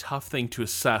actually a tough thing to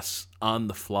assess on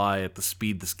the fly at the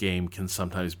speed this game can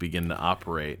sometimes begin to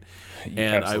operate. And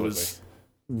Absolutely. I was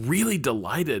really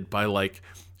delighted by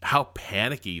how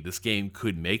panicky this game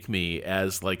could make me,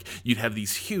 as you'd have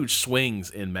these huge swings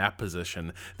in map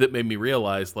position that made me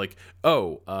realize the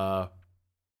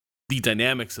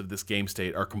dynamics of this game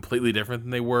state are completely different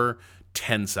than they were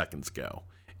 10 seconds ago.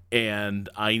 And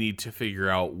I need to figure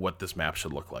out what this map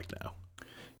should look like now.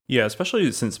 Yeah, especially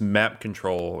since map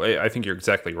control, I think you're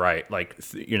exactly right.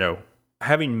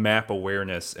 Having map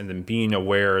awareness and then being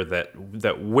aware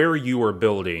that where you are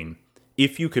building,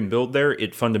 if you can build there,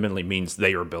 it fundamentally means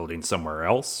they are building somewhere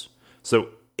else. So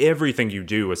everything you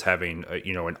do is having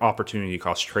an opportunity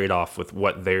cost trade-off with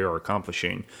what they are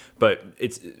accomplishing. But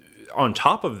it's on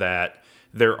top of that,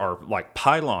 there are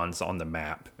pylons on the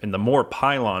map, and the more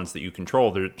pylons that you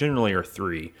control, there generally are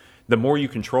 3. The more you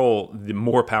control, the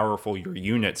more powerful your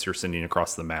units you're sending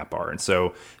across the map are. And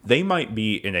so they might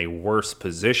be in a worse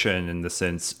position in the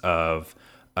sense of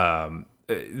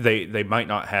they might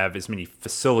not have as many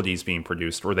facilities being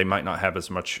produced, or they might not have as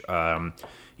much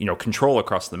control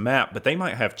across the map, but they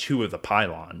might have 2 of the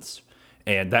pylons.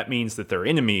 And that means that their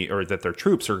enemy, or that their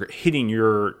troops, are hitting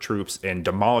your troops and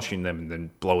demolishing them and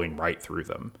then blowing right through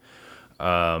them.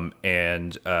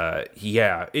 And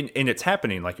it's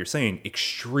happening, like you're saying,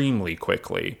 extremely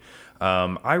quickly.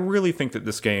 I really think that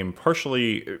this game,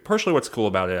 partially what's cool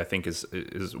about it, I think,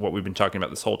 is what we've been talking about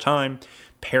this whole time: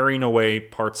 paring away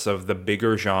parts of the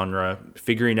bigger genre,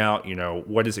 figuring out,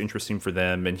 what is interesting for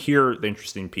them. And here, the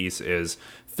interesting piece is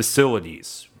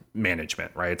facilities management,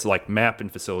 right? It's like map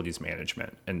and facilities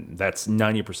management, and that's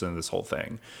 90% of this whole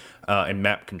thing, and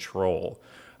map control.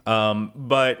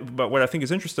 But what I think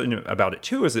is interesting about it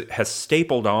too is it has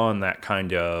stapled on that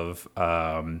kind of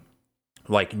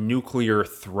nuclear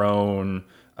thrown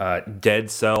dead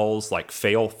cells,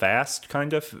 fail fast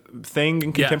kind of thing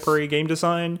in contemporary game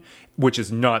design, which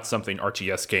is not something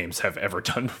RTS games have ever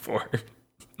done before.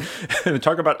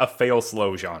 Talk about a fail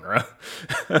slow genre.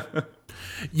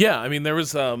 Yeah, I mean, there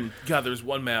was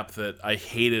one map that I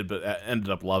hated but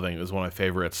ended up loving. It was one of my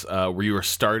favorites, where you were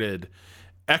started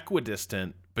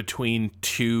equidistant between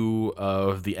 2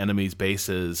 of the enemy's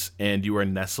bases, and you are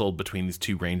nestled between these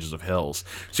 2 ranges of hills.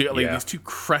 So you got these 2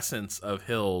 crescents of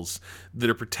hills that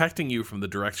are protecting you from the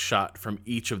direct shot from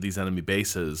each of these enemy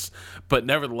bases, but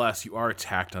nevertheless, you are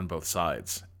attacked on both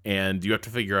sides. And you have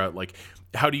to figure out,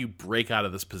 how do you break out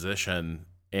of this position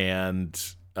and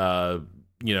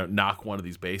knock one of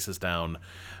these bases down.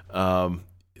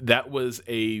 That was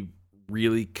a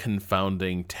really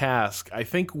confounding task. I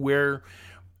think where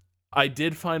I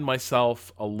did find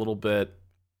myself a little bit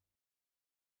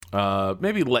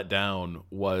maybe let down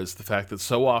was the fact that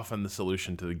so often the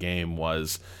solution to the game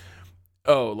was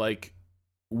Oh, like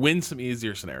win some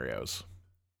easier scenarios,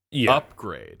 Yeah.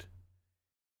 upgrade,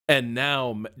 and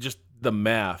now just the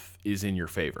math is in your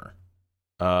favor.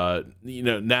 Now,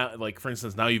 like for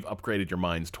instance, now you've upgraded your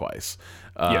mines twice.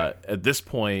 At this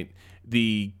point,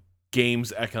 the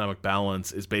game's economic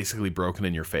balance is basically broken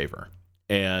in your favor.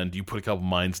 And you put a couple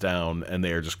mines down, and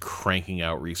they are just cranking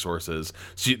out resources.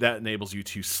 So that enables you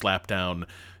to slap down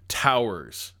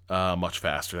towers much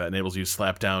faster. That enables you to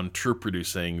slap down troop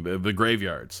producing, the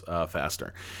graveyards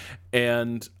faster.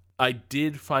 And I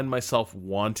did find myself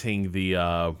wanting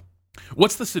the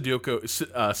what's the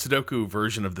Sudoku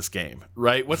version of this game,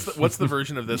 right? What's the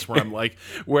version of this where I'm like,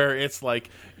 where it's like,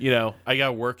 I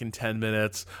got work in 10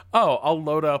 minutes. Oh, I'll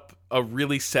load up a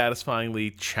really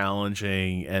satisfyingly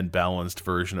challenging and balanced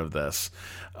version of this.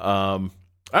 I don't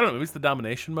know, maybe it's the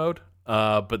domination mode.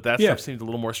 But that stuff seemed a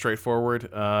little more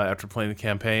straightforward after playing the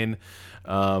campaign.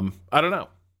 I don't know.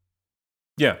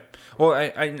 Yeah. Well,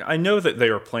 I know that they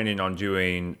are planning on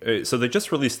doing... so they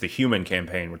just released the human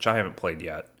campaign, which I haven't played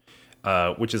yet,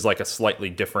 which is like a slightly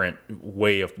different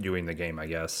way of doing the game, I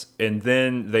guess. And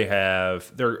then they're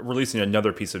releasing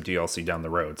another piece of DLC down the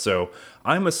road. So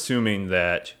I'm assuming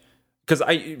that...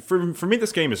 Because for me,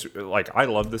 this game is... Like, I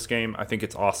love this game. I think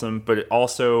it's awesome. But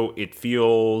it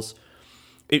feels...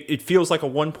 It feels like a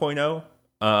 1.0.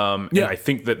 And I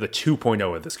think that the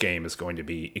 2.0 of this game is going to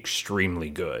be extremely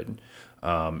good.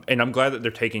 And I'm glad that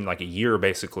they're taking like a year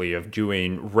basically of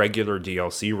doing regular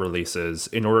DLC releases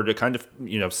in order to kind of,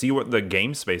 see what the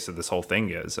game space of this whole thing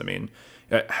is. I mean,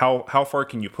 how far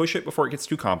can you push it before it gets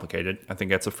too complicated? I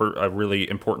think that's a really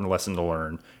important lesson to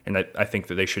learn. And I think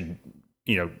that they should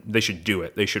do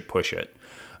it. They should push it.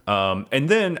 And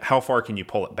then how far can you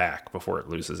pull it back before it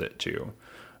loses it too?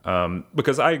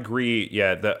 Because I agree,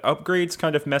 the upgrades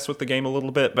kind of mess with the game a little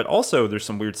bit, but also there's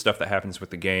some weird stuff that happens with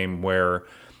the game where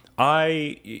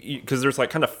because there's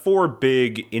like kind of 4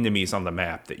 big enemies on the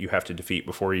map that you have to defeat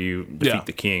before you defeat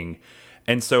the king.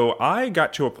 And so I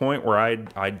got to a point where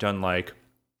I'd done like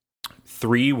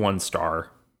 3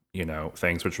 1-star,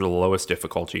 things, which were the lowest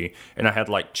difficulty. And I had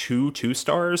like 2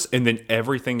 2-stars, and then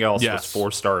everything else was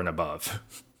 4-star and above.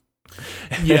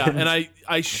 And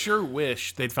I sure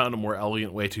wish they'd found a more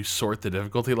elegant way to sort the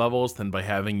difficulty levels than by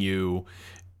having you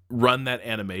run that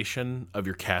animation of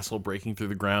your castle breaking through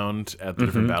the ground at the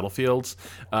different battlefields.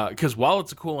 Because while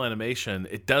it's a cool animation,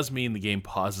 it does mean the game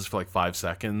pauses for like 5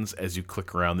 seconds as you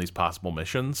click around these possible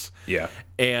missions. Yeah.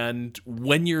 And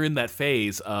when you're in that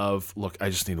phase of, look, I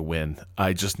just need a win.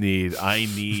 I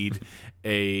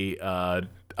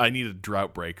need a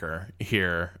drought breaker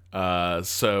here.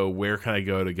 So where can I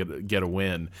go to get a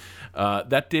win?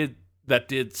 That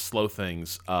did slow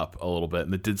things up a little bit,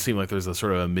 and it did seem like there's a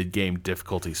sort of a mid-game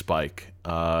difficulty spike.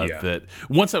 That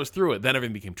once I was through it, then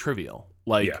everything became trivial.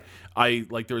 There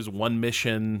was one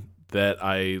mission that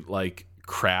I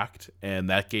cracked, and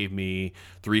that gave me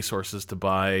the resources to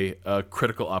buy a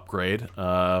critical upgrade.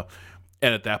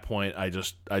 And at that point, I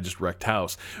just wrecked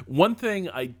house. One thing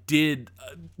I did,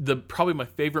 probably my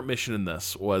favorite mission in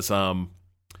this was,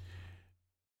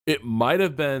 it might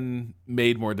have been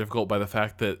made more difficult by the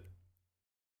fact that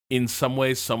in some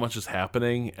ways so much is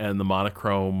happening, and the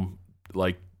monochrome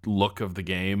look of the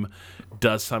game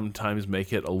does sometimes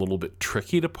make it a little bit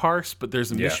tricky to parse. But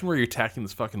there's a mission where you're attacking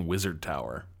this fucking wizard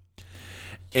tower,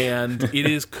 and it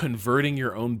is converting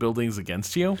your own buildings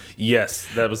against you. Yes,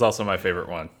 that was also my favorite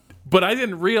one. But I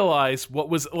didn't realize what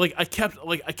was I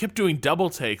kept doing double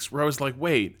takes where I was like,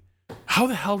 wait, how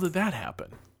the hell did that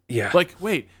happen? Yeah.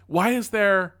 Wait, why is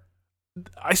there?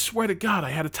 I swear to God, I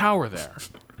had a tower there.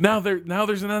 Now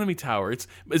there's an enemy tower. Is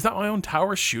that my own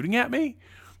tower shooting at me?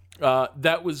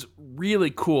 That was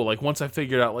really cool. Once I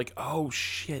figured out, oh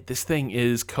shit, this thing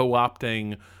is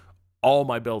co-opting all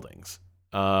my buildings.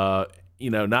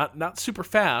 Not super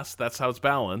fast. That's how it's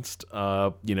balanced.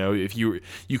 If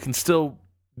you can still.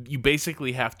 You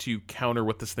basically have to counter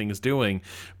what this thing is doing,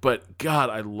 but God,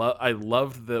 I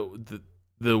loved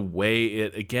the way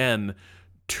it again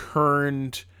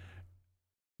turned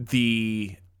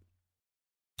the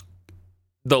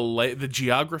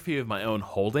geography of my own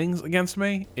holdings against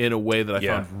me in a way that I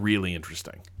found really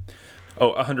interesting.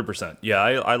 Oh, 100%. Yeah,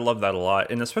 I love that a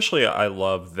lot, and especially I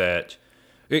love that.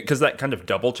 Because that kind of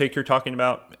double take you're talking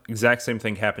about, exact same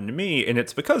thing happened to me, and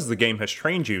it's because the game has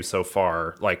trained you so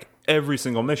far, every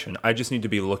single mission, I just need to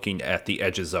be looking at the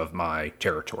edges of my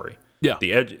territory. Yeah.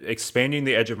 The edge, expanding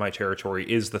the edge of my territory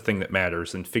is the thing that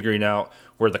matters, and figuring out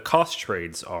where the cost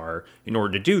trades are in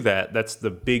order to do that, that's the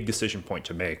big decision point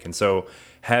to make. And so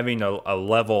having a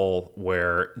level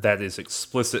where that is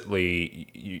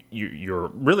explicitly your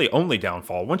really only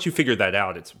downfall, once you figure that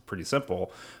out, it's pretty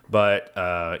simple. But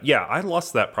yeah, I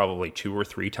lost that probably 2 or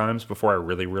 3 times before I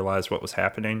really realized what was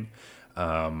happening.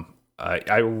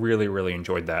 I really, really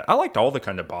enjoyed that. I liked all the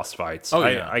kind of boss fights. Oh,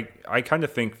 yeah. I kind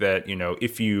of think that,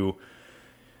 if you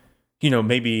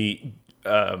maybe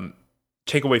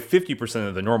take away 50%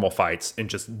 of the normal fights and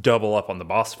just double up on the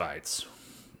boss fights,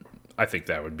 I think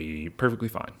that would be perfectly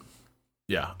fine.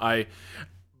 Yeah, I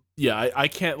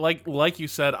can't, like you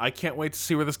said, I can't wait to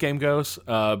see where this game goes,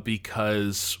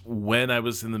 because when I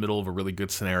was in the middle of a really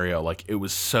good scenario, like, it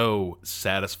was so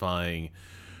satisfying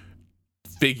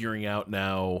figuring out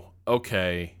now,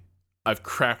 okay, I've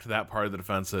cracked that part of the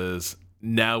defenses,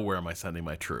 now where am I sending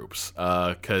my troops?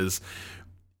 Because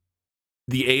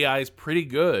the AI is pretty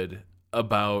good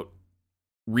about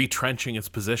retrenching its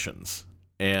positions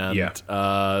and,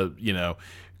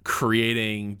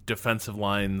 creating defensive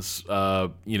lines,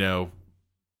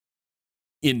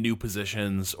 in new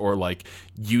positions, or like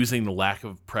using the lack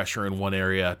of pressure in one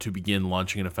area to begin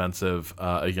launching an offensive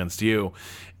against you.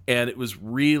 And it was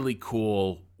really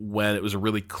cool when it was a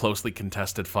really closely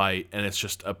contested fight and it's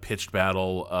just a pitched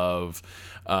battle of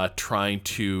trying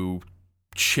to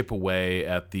chip away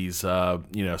at these,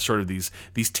 sort of these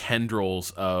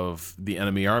tendrils of the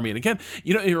enemy army. And again,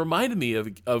 it reminded me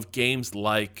of games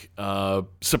like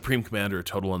Supreme Commander: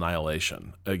 Total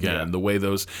Annihilation. Again, the way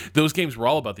those games were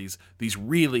all about these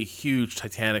really huge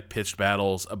titanic pitched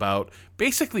battles about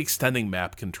basically extending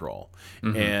map control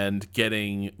and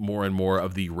getting more and more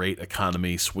of the rate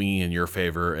economy swinging in your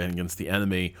favor and against the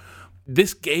enemy.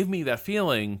 This gave me that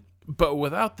feeling, but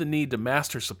without the need to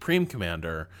master Supreme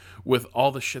Commander with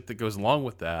all the shit that goes along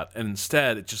with that. And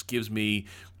instead, it just gives me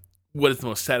what is the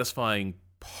most satisfying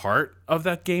part of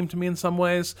that game to me in some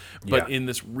ways, but in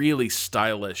this really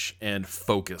stylish and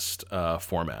focused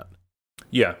format.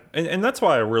 Yeah, and that's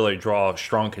why I really draw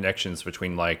strong connections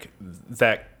between like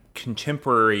that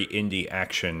contemporary indie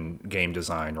action game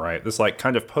design, right? This like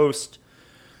kind of post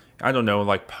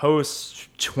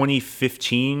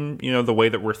 2015, the way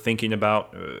that we're thinking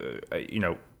about,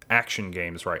 action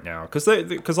games right now.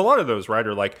 Because a lot of those, right,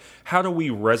 are like, how do we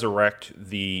resurrect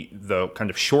the kind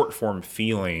of short form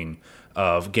feeling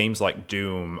of games like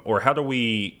Doom? Or how do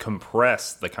we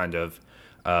compress the kind of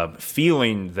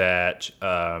feeling that,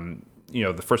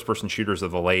 the first person shooters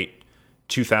of the late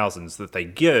 2000s that they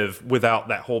give without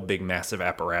that whole big massive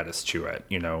apparatus to it?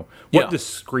 What does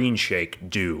Screen Shake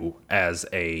do as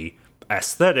a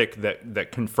aesthetic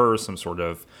that confers some sort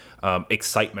of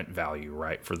excitement value,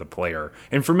 right, for the player?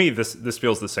 And for me, this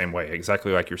feels the same way,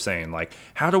 exactly like you're saying. Like,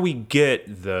 how do we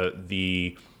get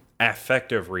the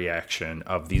affective reaction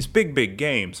of these big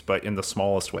games, but in the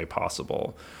smallest way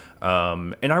possible?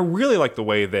 And I really like the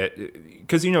way that,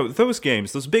 because those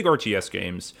games, those big RTS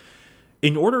games,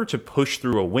 in order to push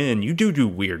through a win, you do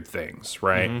weird things,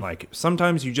 right? Like,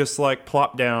 sometimes you just like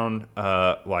plop down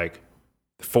like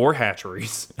 4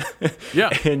 hatcheries,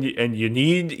 and you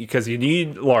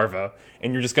need larvae,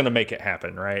 and you're just going to make it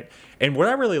happen, right? And what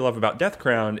I really love about Death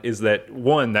Crown is that,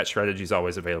 1, that strategy is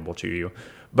always available to you,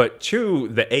 but 2,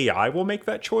 the AI will make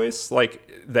that choice. Like,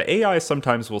 the AI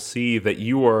sometimes will see that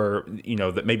you are,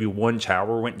 that maybe one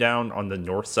tower went down on the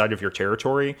north side of your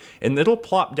territory, and it'll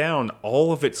plop down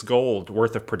all of its gold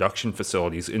worth of production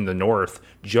facilities in the north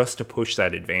just to push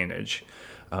that advantage.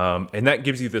 And that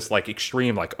gives you this like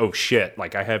extreme, like, oh shit,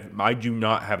 like I do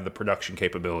not have the production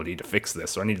capability to fix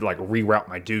this, so I need to like reroute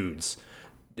my dudes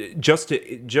just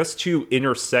to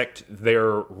intersect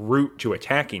their route to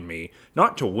attacking me,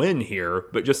 not to win here,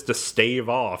 but just to stave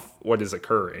off what is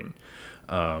occurring.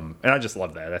 And I just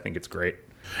love that. I think it's great.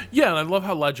 Yeah, and I love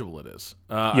how legible it is.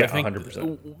 I think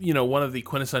 100%. One of the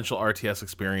quintessential RTS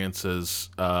experiences,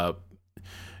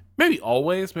 maybe this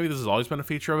has always been a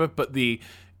feature of it, but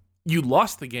you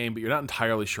lost the game, but you're not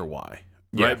entirely sure why,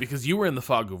 right? Because you were in the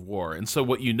fog of war. And so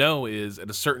what is at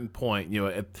a certain point,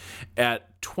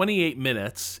 at 28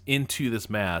 minutes into this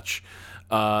match,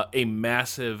 a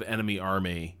massive enemy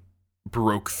army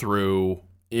broke through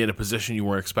in a position you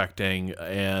weren't expecting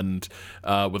and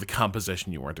with a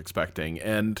composition you weren't expecting.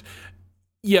 And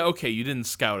Yeah, okay, you didn't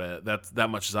scout it. That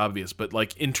much is obvious. But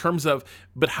like in terms of,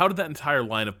 but how did that entire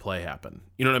line of play happen?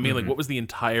 You know what I mean? Like, what was the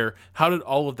entire? How did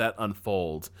all of that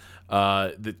unfold?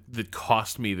 That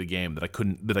cost me the game. That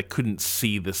I couldn't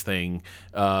see this thing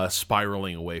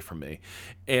spiraling away from me.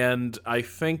 And I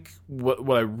think what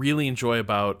I really enjoy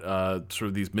about sort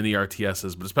of these mini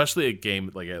RTSs, but especially a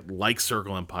game like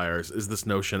Circle Empires, is this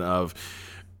notion of,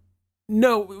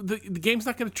 no, the game's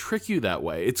not going to trick you that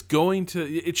way.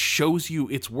 It shows you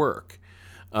its work.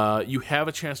 You have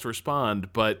a chance to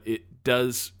respond, but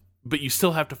you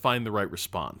still have to find the right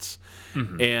response.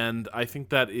 And I think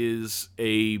that is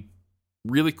a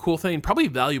really cool thing, probably a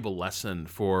valuable lesson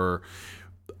for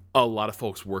a lot of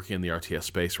folks working in the RTS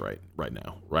space right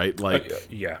now, right? Like,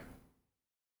 yeah,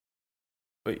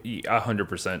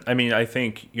 100%. I mean, I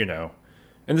think,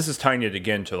 and this is tying it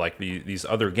again to like these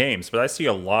other games, but I see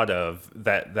a lot of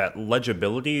that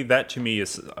legibility. That to me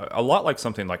is a lot like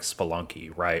something like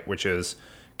Spelunky, right? Which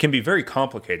can be very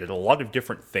complicated. A lot of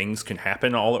different things can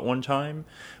happen all at one time.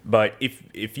 But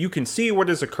if you can see what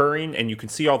is occurring and you can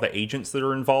see all the agents that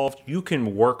are involved, you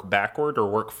can work backward or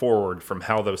work forward from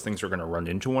how those things are going to run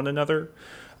into one another.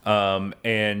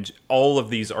 And all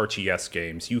of these RTS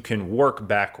games, you can work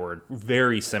backward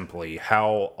very simply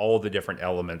how all the different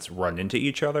elements run into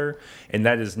each other. And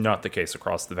that is not the case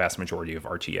across the vast majority of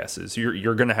RTSs.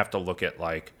 You're going to have to look at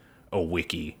like a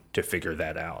wiki to figure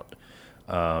that out.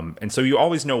 And so you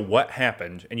always know what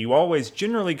happened, and you always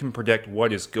generally can predict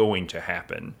what is going to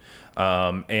happen.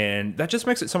 And that just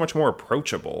makes it so much more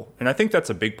approachable. And I think that's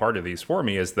a big part of these for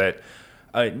me, is that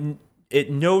at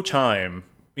no time,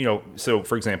 so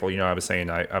for example, I was saying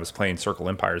I was playing Circle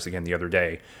Empires again the other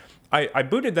day. I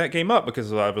booted that game up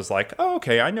because I was like, oh,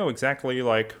 okay, I know exactly,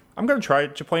 like, I'm going to try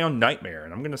to play on Nightmare,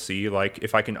 and I'm going to see, like,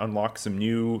 if I can unlock some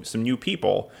new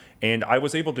people. And I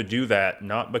was able to do that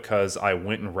not because I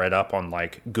went and read up on,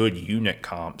 like, good unit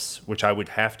comps, which I would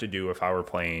have to do if I were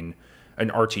playing an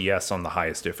RTS on the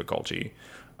highest difficulty.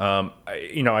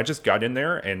 I just got in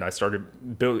there and I started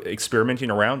experimenting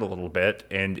around a little bit,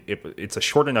 and it's a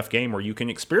short enough game where you can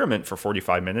experiment for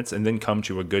 45 minutes and then come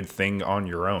to a good thing on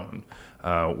your own.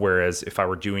 Whereas if I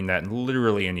were doing that in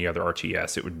literally any other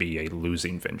RTS, it would be a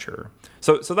losing venture.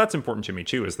 So that's important to me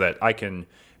too, is that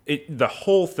the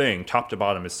whole thing, top to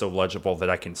bottom, is so legible that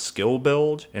I can skill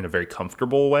build in a very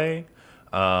comfortable way.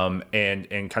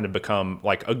 And kind of become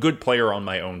like a good player on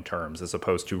my own terms, as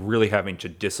opposed to really having to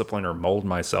discipline or mold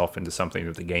myself into something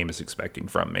that the game is expecting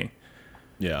from me.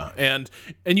 Yeah, and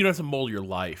you don't have to mold your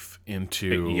life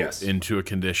into a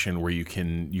condition where you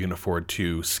can afford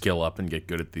to skill up and get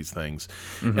good at these things.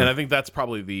 And I think that's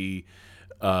probably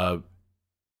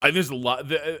there's a lot.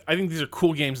 I think these are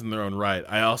cool games in their own right.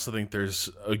 I also think there's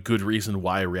a good reason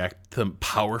why I react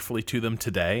powerfully to them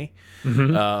today,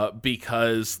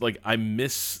 because like I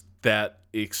miss that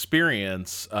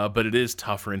experience, but it is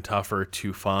tougher and tougher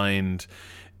to find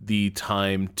the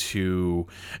time to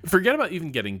forget about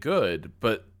even getting good,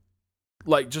 but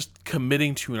like just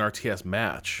committing to an RTS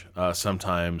match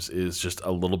sometimes is just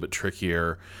a little bit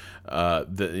trickier.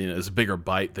 It's a bigger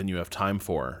bite than you have time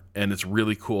for, and it's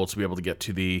really cool to be able to get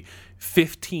to the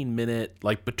 15-minute,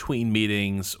 like between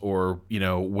meetings or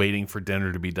waiting for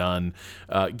dinner to be done.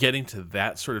 Getting to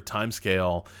that sort of time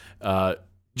scale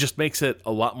just makes it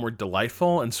a lot more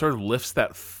delightful and sort of lifts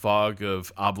that fog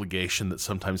of obligation that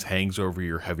sometimes hangs over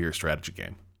your heavier strategy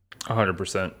game.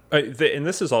 100%. And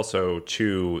this is also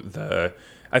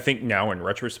I think now in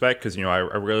retrospect, because I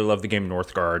really love the game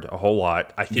Northgard a whole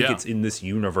lot. I think it's in this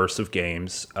universe of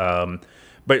games.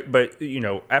 But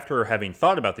after having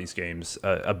thought about these games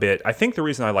a bit, I think the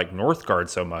reason I like Northgard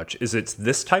so much is it's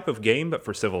this type of game, but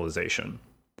for Civilization.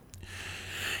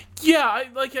 Yeah, I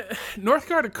like it.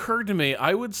 Northgard occurred to me,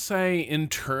 I would say, in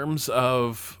terms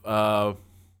of I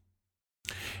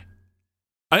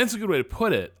think it's a good way to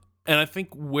put it. And I think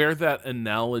where that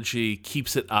analogy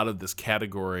keeps it out of this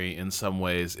category in some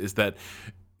ways is that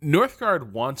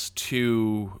Northgard wants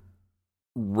to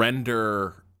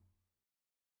render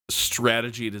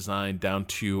strategy design down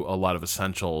to a lot of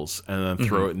essentials and then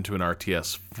throw it into an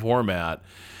RTS format.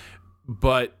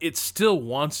 But it still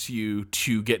wants you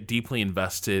to get deeply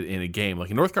invested in a game.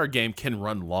 Like a Northgard game can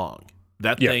run long.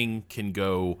 That thing can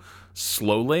go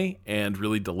slowly and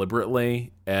really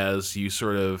deliberately as you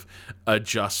sort of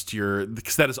adjust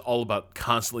because that is all about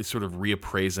constantly sort of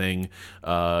reappraising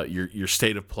your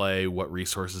state of play, what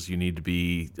resources you need to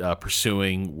be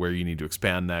pursuing, where you need to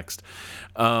expand next.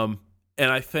 And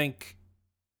I think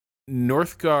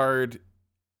Northgard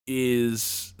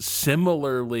is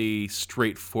similarly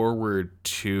straightforward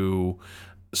to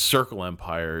Circle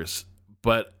Empires,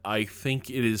 but I think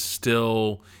it is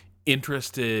still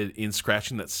interested in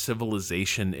scratching that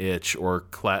civilization itch or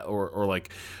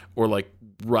like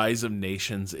Rise of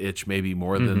Nations itch maybe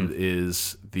more than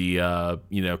is the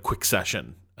quick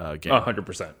session game.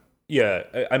 100%. Yeah,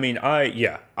 I mean,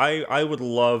 I would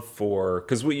love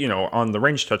because we, on the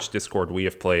Range Touch Discord, we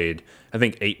have played, I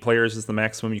think 8 players is the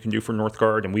maximum you can do for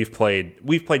Northgard, and we've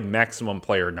played maximum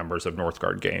player numbers of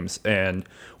Northgard games, and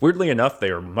weirdly enough,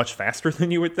 they are much faster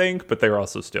than you would think, but they're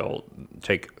also still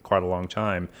take quite a long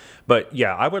time. But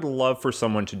yeah, I would love for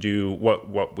someone to do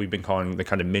what we've been calling the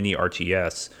kind of mini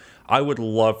RTS. I would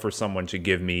love for someone to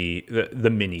give me the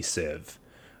mini Civ,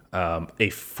 a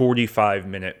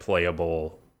 45-minute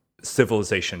playable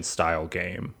Civilization style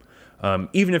game,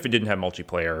 even if it didn't have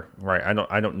multiplayer, right?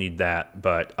 I don't need that,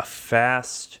 but a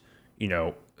fast,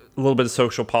 a little bit of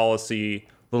social policy,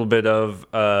 a little bit of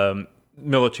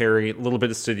military, a little bit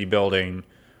of city building.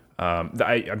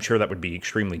 I'm sure that would be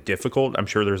extremely difficult. I'm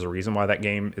sure there's a reason why that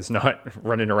game is not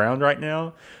running around right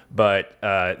now, but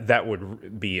that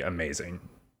would be amazing.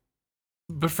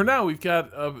 But for now, we've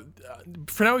got a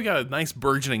nice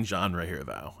burgeoning genre here,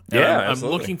 though. Yeah, I'm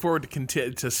looking forward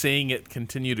to seeing it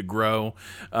continue to grow,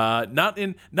 not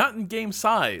in game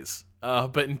size,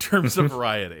 but in terms of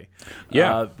variety.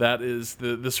 Yeah, that is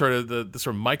the sort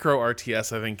of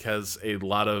Micro-RTS. I think has a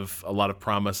lot of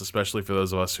promise, especially for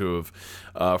those of us who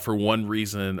have, for one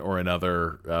reason or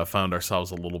another, found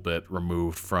ourselves a little bit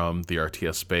removed from the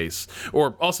RTS space.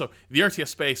 Or also, the RTS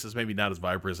space is maybe not as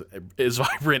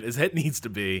vibrant as it needs to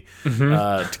be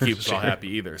to keep us all happy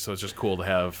either. So it's just cool to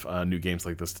have new games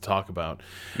like this to talk about.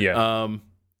 Yeah.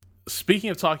 Speaking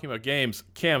of talking about games,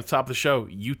 Cam, at the top of the show,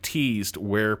 you teased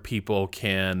where people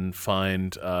can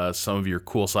find some of your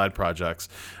cool side projects.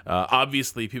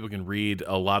 Obviously, people can read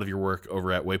a lot of your work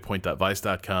over at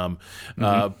waypoint.vice.com,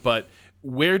 but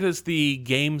where does the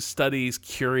game studies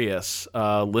curious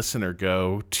listener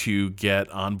go to get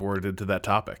onboarded to that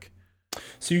topic?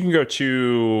 So you can go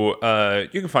to,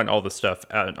 you can find all the stuff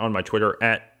on my Twitter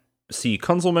at C.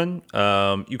 Kunzelman.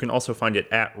 You can also find it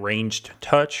at Ranged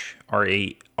Touch,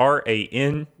 RANGED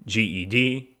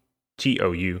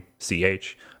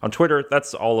TOUCH. On Twitter,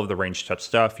 that's all of the Ranged Touch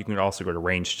stuff. You can also go to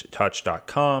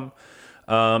rangedtouch.com.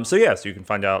 So you can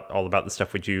find out all about the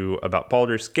stuff we do about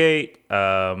Baldur's Gate,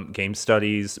 game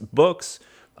studies, books.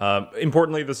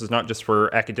 Importantly, this is not just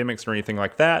for academics or anything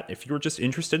like that. If you're just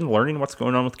interested in learning what's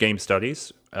going on with game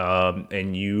studies,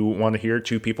 and you want to hear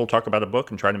 2 people talk about a book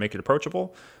and try to make it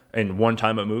approachable, and one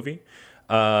time a movie,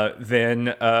 then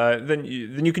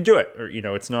you can do it. Or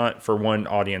it's not for one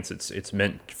audience. It's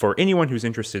meant for anyone who's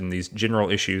interested in these general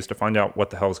issues to find out what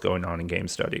the hell is going on in game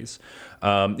studies.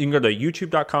 You can go to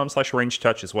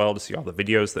youtube.com/rangetouch as well to see all the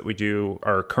videos that we do.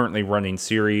 Are currently running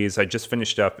series. I just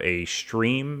finished up a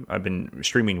stream. I've been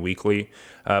streaming weekly,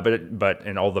 but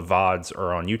all the VODs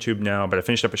are on YouTube now. But I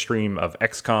finished up a stream of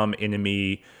XCOM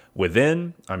Enemy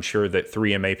Within. I'm sure that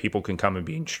 3MA people can come and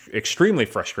be extremely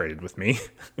frustrated with me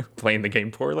playing the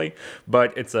game poorly,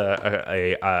 but it's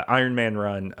a Iron Man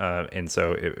run, and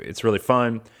so it's really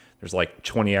fun. There's like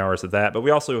 20 hours of that, but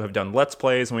we also have done Let's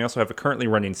Plays, and we also have a currently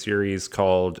running series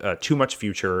called Too Much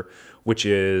Future, which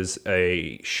is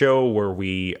a show where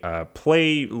we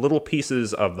play little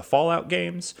pieces of the Fallout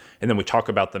games, and then we talk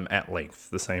about them at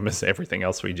length, the same as everything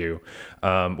else we do.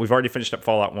 We've already finished up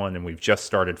Fallout 1, and we've just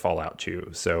started Fallout 2.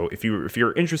 So if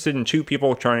you're interested in 2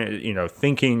 people trying,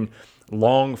 thinking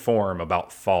long form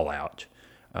about Fallout,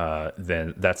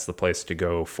 then that's the place to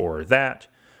go for that.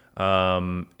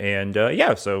 So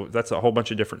that's a whole bunch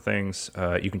of different things.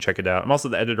 You can check it out. I'm also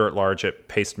the editor at large at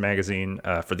Paste Magazine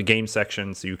for the game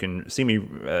section, so you can see me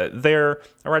there.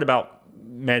 I write about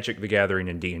Magic the Gathering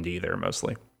and D&D there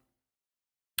mostly.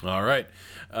 All right.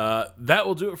 That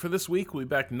will do it for this week. We'll be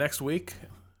back next week,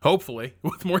 hopefully,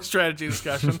 with more strategy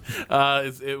discussion.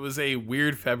 It was a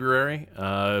weird February.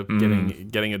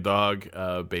 Getting a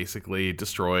dog basically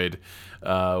destroyed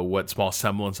what small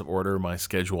semblance of order my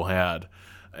schedule had,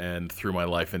 and threw my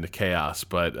life into chaos.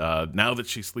 But now that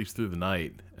she sleeps through the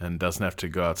night and doesn't have to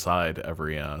go outside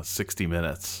every 60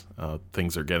 minutes,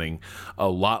 things are getting a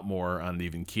lot more on an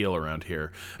even keel around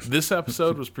here. This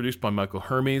episode was produced by Michael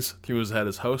Hermes. Through His Head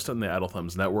is host on the Idle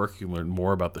Thumbs Network. You can learn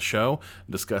more about the show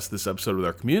and discuss this episode with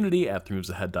our community at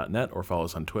throughsahead.net, or follow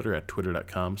us on Twitter at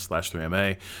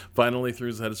twitter.com/3MA. Finally, Through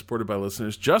His Head is supported by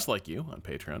listeners just like you on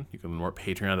Patreon. You can learn more at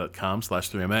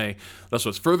patreon.com/3MA. That's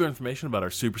what's further information about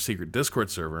our super secret Discord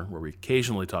server, where we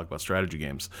occasionally talk about strategy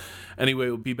games. Anyway,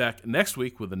 we'll be back next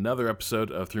week with another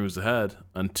episode of Through His Head.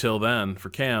 Until then, for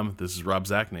Cam, this is Rob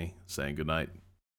Zachney saying goodnight.